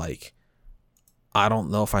stuff, but like, I don't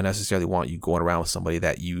know if I necessarily want you going around with somebody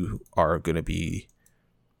that you are going to be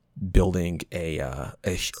building a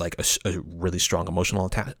really strong emotional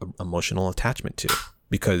attachment to,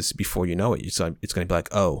 because before you know it, it's going to be like,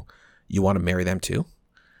 "Oh, you want to marry them too?"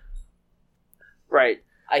 Right.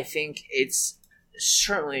 I think it's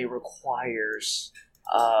certainly requires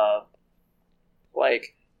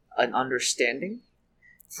like an understanding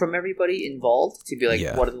from everybody involved to be like,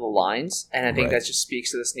 what are the lines? And I think that just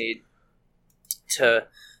speaks to this need to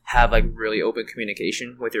have like really open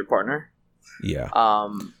communication with your partner. Yeah. I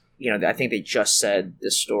think they just said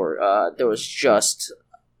this story. There was just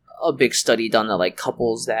a big study done that like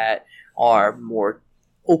couples that are more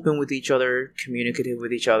open with each other, communicative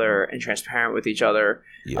with each other, and transparent with each other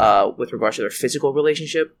with regards to their physical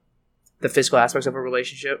relationship, the physical aspects of a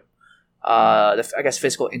relationship, I guess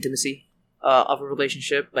physical intimacy of a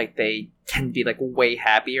relationship, like they tend to be like way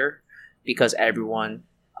happier because everyone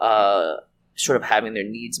sort of having their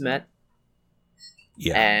needs met.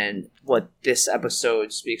 Yeah. And what this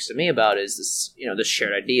episode speaks to me about is this, this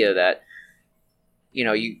shared idea that,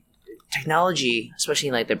 technology, especially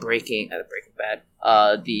in like the Breaking Bad,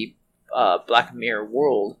 the Black Mirror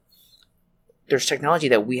world, there's technology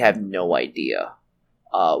that we have no idea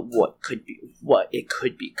what it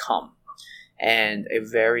could become. And a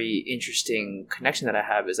very interesting connection that I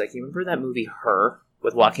have is like, you remember that movie Her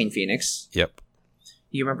with Joaquin Phoenix? Yep.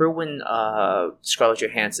 You remember when Scarlett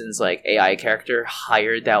Johansson's like AI character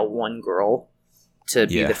hired that one girl to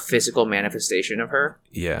be the physical manifestation of her?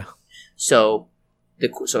 Yeah. So the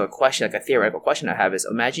question, like a theoretical question I have is,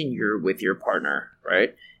 imagine you're with your partner,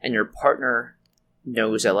 right? And your partner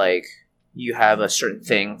knows that like you have a certain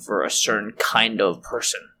thing for a certain kind of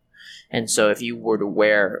person. And so if you were to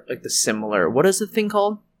wear like the similar, what is the thing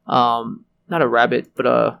called? Not a rabbit, but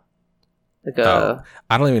I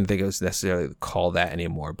don't even think it was necessarily called that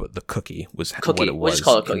anymore, but the cookie was what it was. We'll just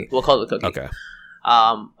call it cookie. We'll call it the cookie. Okay.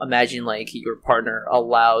 Imagine like your partner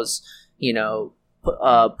allows,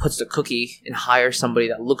 puts the cookie and hires somebody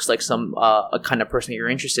that looks like a kind of person you're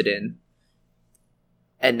interested in,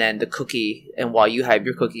 and then the cookie, and while you have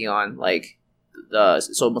your cookie on, like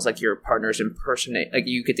it's almost like your partner's impersonate, like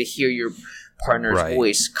you get to hear your partner's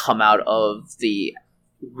voice come out of the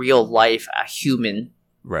real life human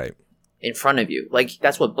in front of you. Like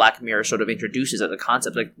that's what Black Mirror sort of introduces as a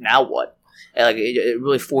concept. Like now what? And, like it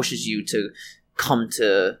really forces you to come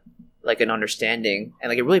to like an understanding, and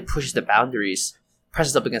like it really pushes the boundaries,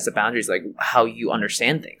 presses up against the boundaries, like how you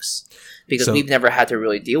understand things, because we've never had to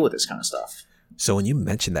really deal with this kind of stuff. So when you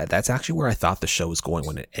mentioned that, that's actually where I thought the show was going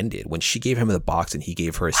when it ended. When she gave him the box and he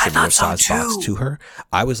gave her a similar size box to her,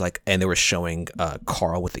 I was like, and they were showing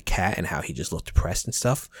Carl with the cat and how he just looked depressed and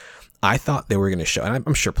stuff. I thought they were going to show, and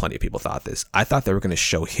I'm sure plenty of people thought this, I thought they were going to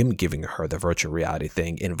show him giving her the virtual reality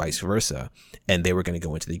thing and vice versa. And they were going to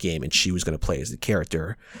go into the game and she was going to play as the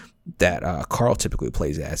character that Carl typically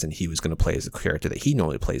plays as, and he was going to play as the character that he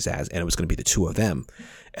normally plays as, and it was going to be the two of them.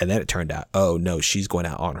 And then it turned out, oh no, she's going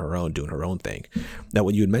out on her own, doing her own thing. Now,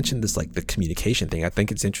 when you had mentioned this, like the communication thing, I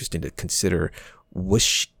think it's interesting to consider,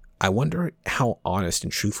 I wonder how honest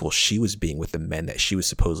and truthful she was being with the men that she was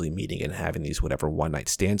supposedly meeting and having these whatever one night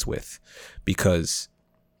stands with, because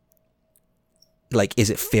like,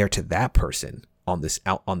 is it fair to that person on this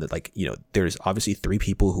out on the, like, you know, there's obviously 3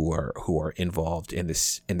 people who are involved in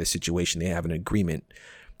this situation. They have an agreement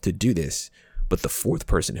to do this, but the 4th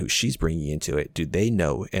person who she's bringing into it, do they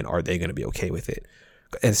know, and are they going to be okay with it?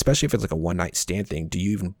 And especially if it's like a one night stand thing, do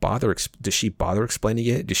you even does she bother explaining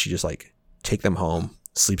it? Does she just like take them home,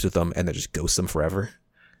 sleeps with them, and then just ghosts them forever?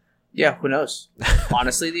 Yeah, who knows?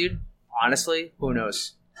 Honestly, dude. Honestly, who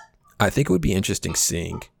knows? I think it would be interesting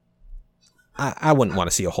seeing. I wouldn't want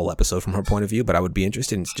to see a whole episode from her point of view, but I would be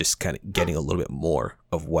interested in just kind of getting a little bit more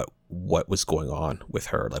of what was going on with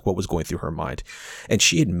her, like what was going through her mind. And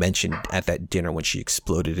she had mentioned at that dinner when she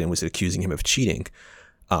exploded and was accusing him of cheating,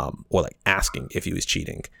 or like asking if he was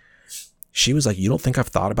cheating. She was like, "You don't think I've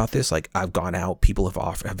thought about this? Like, I've gone out, people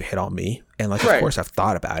have hit on me, and like, right. Of course, I've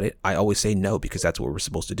thought about it. I always say no because that's what we're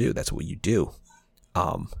supposed to do. That's what you do."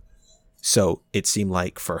 So it seemed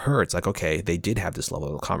like for her, it's like, okay, they did have this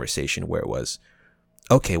level of conversation where it was,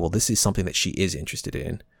 okay, well, this is something that she is interested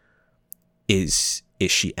in. Is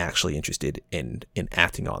she actually interested in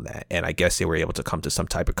acting on that? And I guess they were able to come to some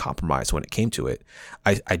type of compromise when it came to it.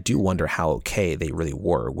 I do wonder how okay they really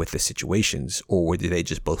were with the situations, or did they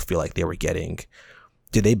just both feel like they were getting,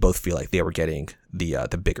 the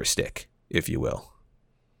bigger stick, if you will?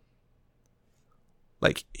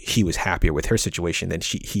 Like, he was happier with her situation than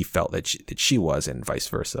he felt that she was, and vice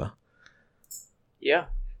versa. Yeah.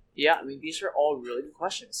 I mean, these are all really good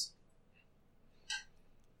questions.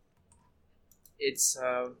 It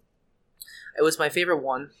was my favorite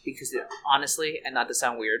one because honestly, and not to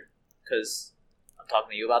sound weird, because I'm talking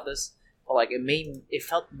to you about this, but like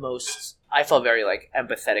I felt very like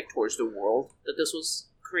empathetic towards the world that this was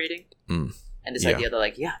creating, and this idea that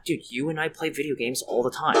like, yeah, dude, you and I play video games all the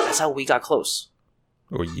time. That's how we got close.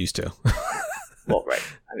 Or you used to. Well, right.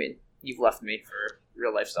 I mean, you've left me for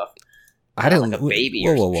real life stuff. I didn't. Like a baby.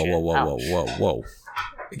 Whoa.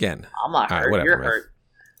 Again, I'm not hurt. Whatever, you're hurt.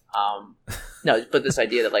 No, but this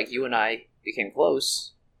idea that like you and I became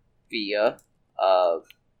close via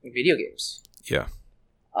video games. Yeah.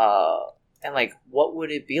 And like, what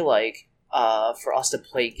would it be like for us to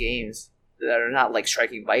play games that are not like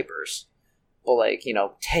Striking Vipers, but like,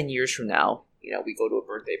 10 years from now, we go to a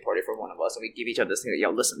birthday party for one of us and we give each other this thing that,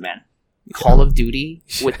 yo, listen, man, Call of Duty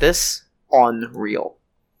with this, unreal.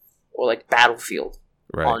 Or like Battlefield,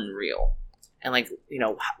 right. Unreal. And like,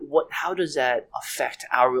 how does that affect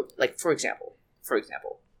our, like, for example,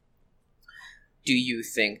 do you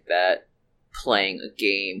think that playing a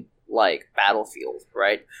game like Battlefield,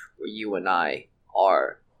 right, where you and I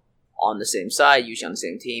are on the same side, usually on the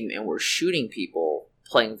same team, and we're shooting people,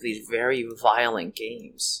 playing these very violent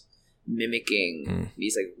games, mimicking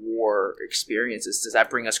these like war experiences, does that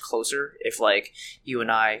bring us closer if like you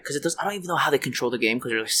and I, because I don't even know how they control the game,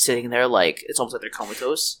 because they're like sitting there like it's almost like they're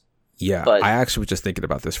comatose. Yeah, but I actually was just thinking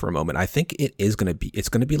about this for a moment. I think it's going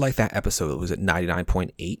to be like that episode, was it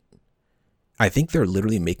 99.8? I think they're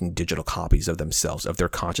literally making digital copies of themselves, of their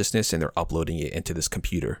consciousness, and they're uploading it into this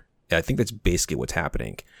computer. I think that's basically what's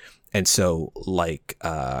happening. And so like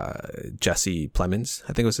Jesse Plemons,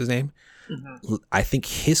 I think was his name. Mm-hmm. I think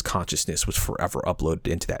his consciousness was forever uploaded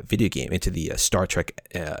into that video game, into the Star Trek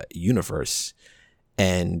universe,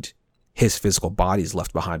 and his physical body is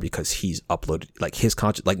left behind because he's uploaded, like his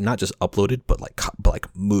like not just uploaded, but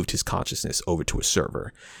like moved his consciousness over to a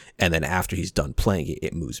server, and then after he's done playing it,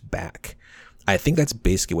 it moves back. I think that's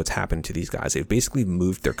basically what's happened to these guys. They've basically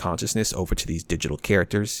moved their consciousness over to these digital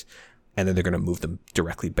characters, and then they're going to move them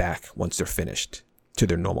directly back once they're finished to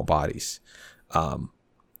their normal bodies.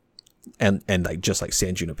 And like just like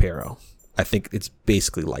San Junipero, I think it's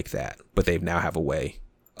basically like that, but they now have a way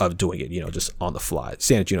of doing it, just on the fly.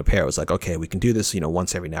 San Junipero is like, okay, we can do this,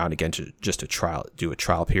 once every now and again to just do a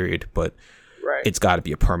trial period, but right. It's got to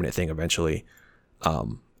be a permanent thing eventually.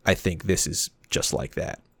 I think this is just like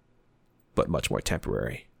that, but much more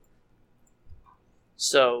temporary.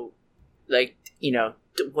 So, like,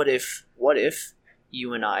 what if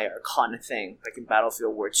you and I are caught in a thing, like in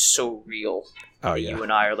Battlefield, where it's so real. Oh, yeah. You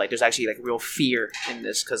and I are like, there's actually like real fear in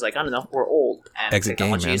this because, like, I don't know, we're old and Exit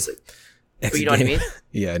technology game, is like, Exit but you know game. what I mean?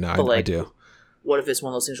 Yeah, no, But, like, I do. What if it's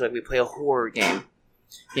one of those things where, like, we play a horror game,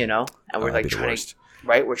 and we're like trying to,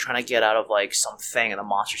 right? We're trying to get out of like something and a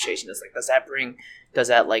monster chasing us. Like, does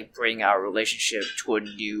that like bring our relationship to a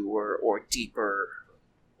new or deeper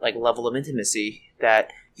like level of intimacy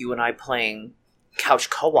that you and I playing couch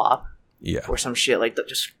co-op, or some shit like that,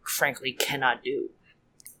 just frankly cannot do.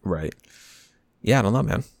 Right. Yeah, I don't know,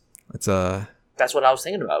 man. It's That's what I was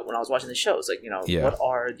thinking about when I was watching the show. It's like, what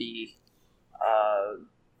are the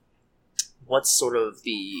what's sort of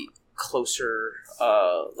the closer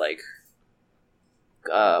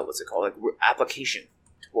what's it called, like, application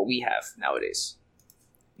to what we have nowadays.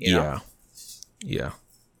 You know? Yeah.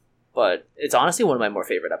 But it's honestly one of my more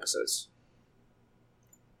favorite episodes.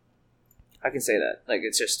 I can say that. Like,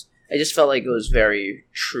 I just felt like it was very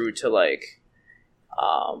true to like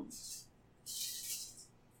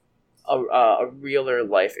a realer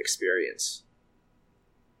life experience.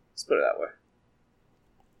 Let's put it that way.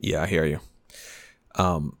 Yeah, I hear you.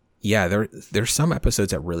 There's some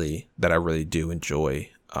episodes that I really do enjoy,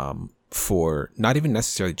 for not even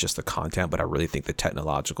necessarily just the content, but I really think the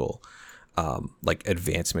technological like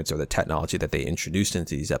advancements or the technology that they introduced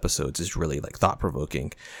into these episodes is really like thought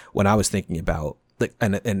provoking. When I was thinking about like,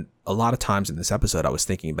 and a lot of times in this episode, I was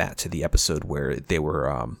thinking back to the episode where they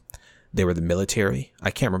were the military. I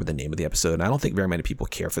can't remember the name of the episode, and I don't think very many people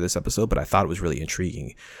care for this episode, but I thought it was really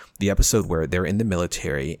intriguing. The episode where they're in the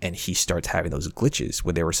military and he starts having those glitches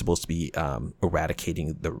when they were supposed to be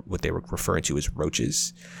eradicating what they were referring to as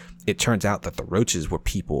roaches. It turns out that the roaches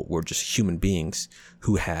were just human beings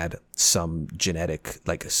who had some genetic,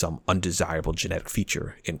 like some undesirable genetic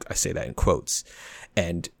feature, and I say that in quotes,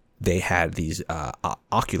 and they had these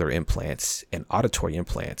ocular implants and auditory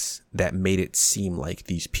implants that made it seem like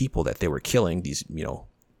these people that they were killing, these,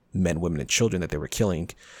 men, women, and children that they were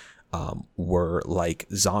killing, were like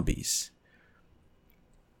zombies.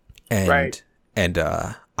 And, right. And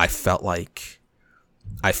I feel like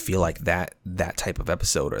that type of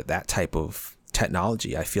episode or that type of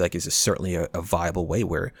technology, I feel like is certainly a viable way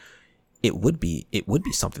where it would be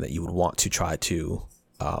something that you would want to try to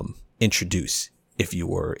introduce if you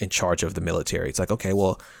were in charge of the military. It's like, okay,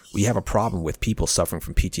 well, we have a problem with people suffering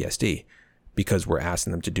from PTSD because we're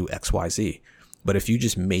asking them to do X, Y, Z. But if you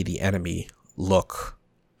just made the enemy look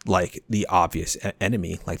like the obvious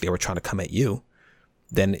enemy, like they were trying to come at you,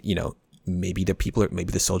 then, maybe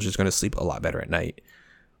the soldiers are going to sleep a lot better at night.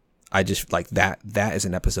 I just like that is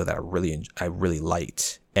an episode that I really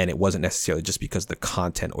liked. And it wasn't necessarily just because of the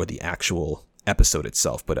content or the actual episode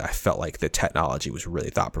itself, but I felt like the technology was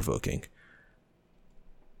really thought provoking.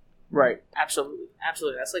 Right. Absolutely.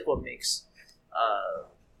 That's like what makes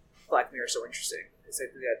Black Mirror so interesting. It's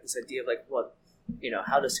like this idea of like what,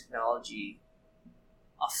 how does technology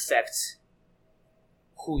affect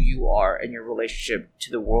who you are and your relationship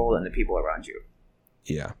to the world and the people around you.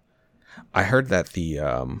 Yeah. I heard that the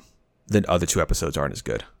other two episodes aren't as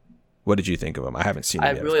good. What did you think of them? I haven't seen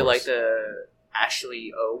them yet. I really like the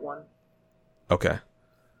Ashley O one. Okay.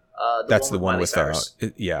 That's the one with I was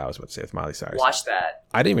about to say with Miley Cyrus. Watch that.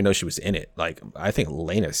 I didn't even know she was in it. Like, I think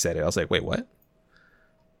Lena said it. I was like, wait, what?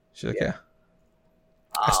 She's like, yeah.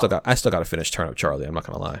 I still got to finish Turn Up Charlie. I'm not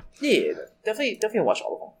gonna lie. Yeah, definitely watch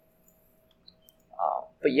all of them.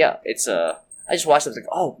 But yeah, it's I just watched it. I was like,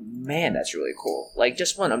 oh man, that's really cool. Like,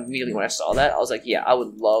 just immediately when I saw that, I was like, yeah, I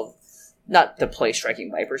would love not to play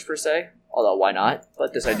Striking Vipers per se, although why not?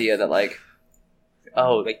 But this idea that like,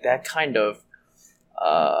 like that kind of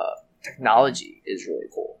technology is really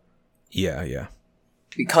cool. Yeah.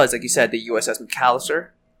 Because, like you said, the USS McAllister,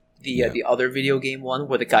 the other video game one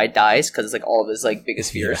where the guy dies because it's like all of his like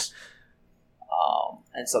biggest fears. Yeah.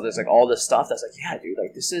 And so there's like all this stuff that's like, yeah, dude,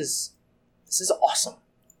 like this is awesome.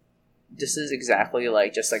 This is exactly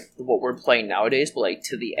like just like what we're playing nowadays, but like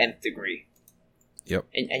to the nth degree. Yep.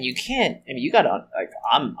 And you can't. I mean, you gotta like.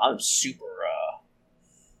 I'm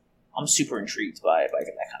super intrigued by that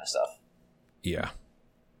kind of stuff. Yeah.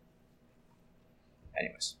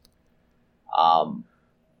 Anyways,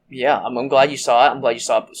 yeah, I'm glad you saw it. I'm glad you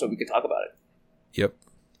saw it so we could talk about it. Yep.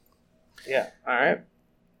 Yeah. All right.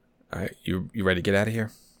 You ready to get out of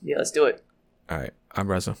here? Yeah, let's do it. All right.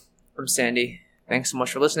 I'm Reza. I'm Sandy. Thanks so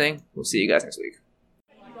much for listening. We'll see you guys next week.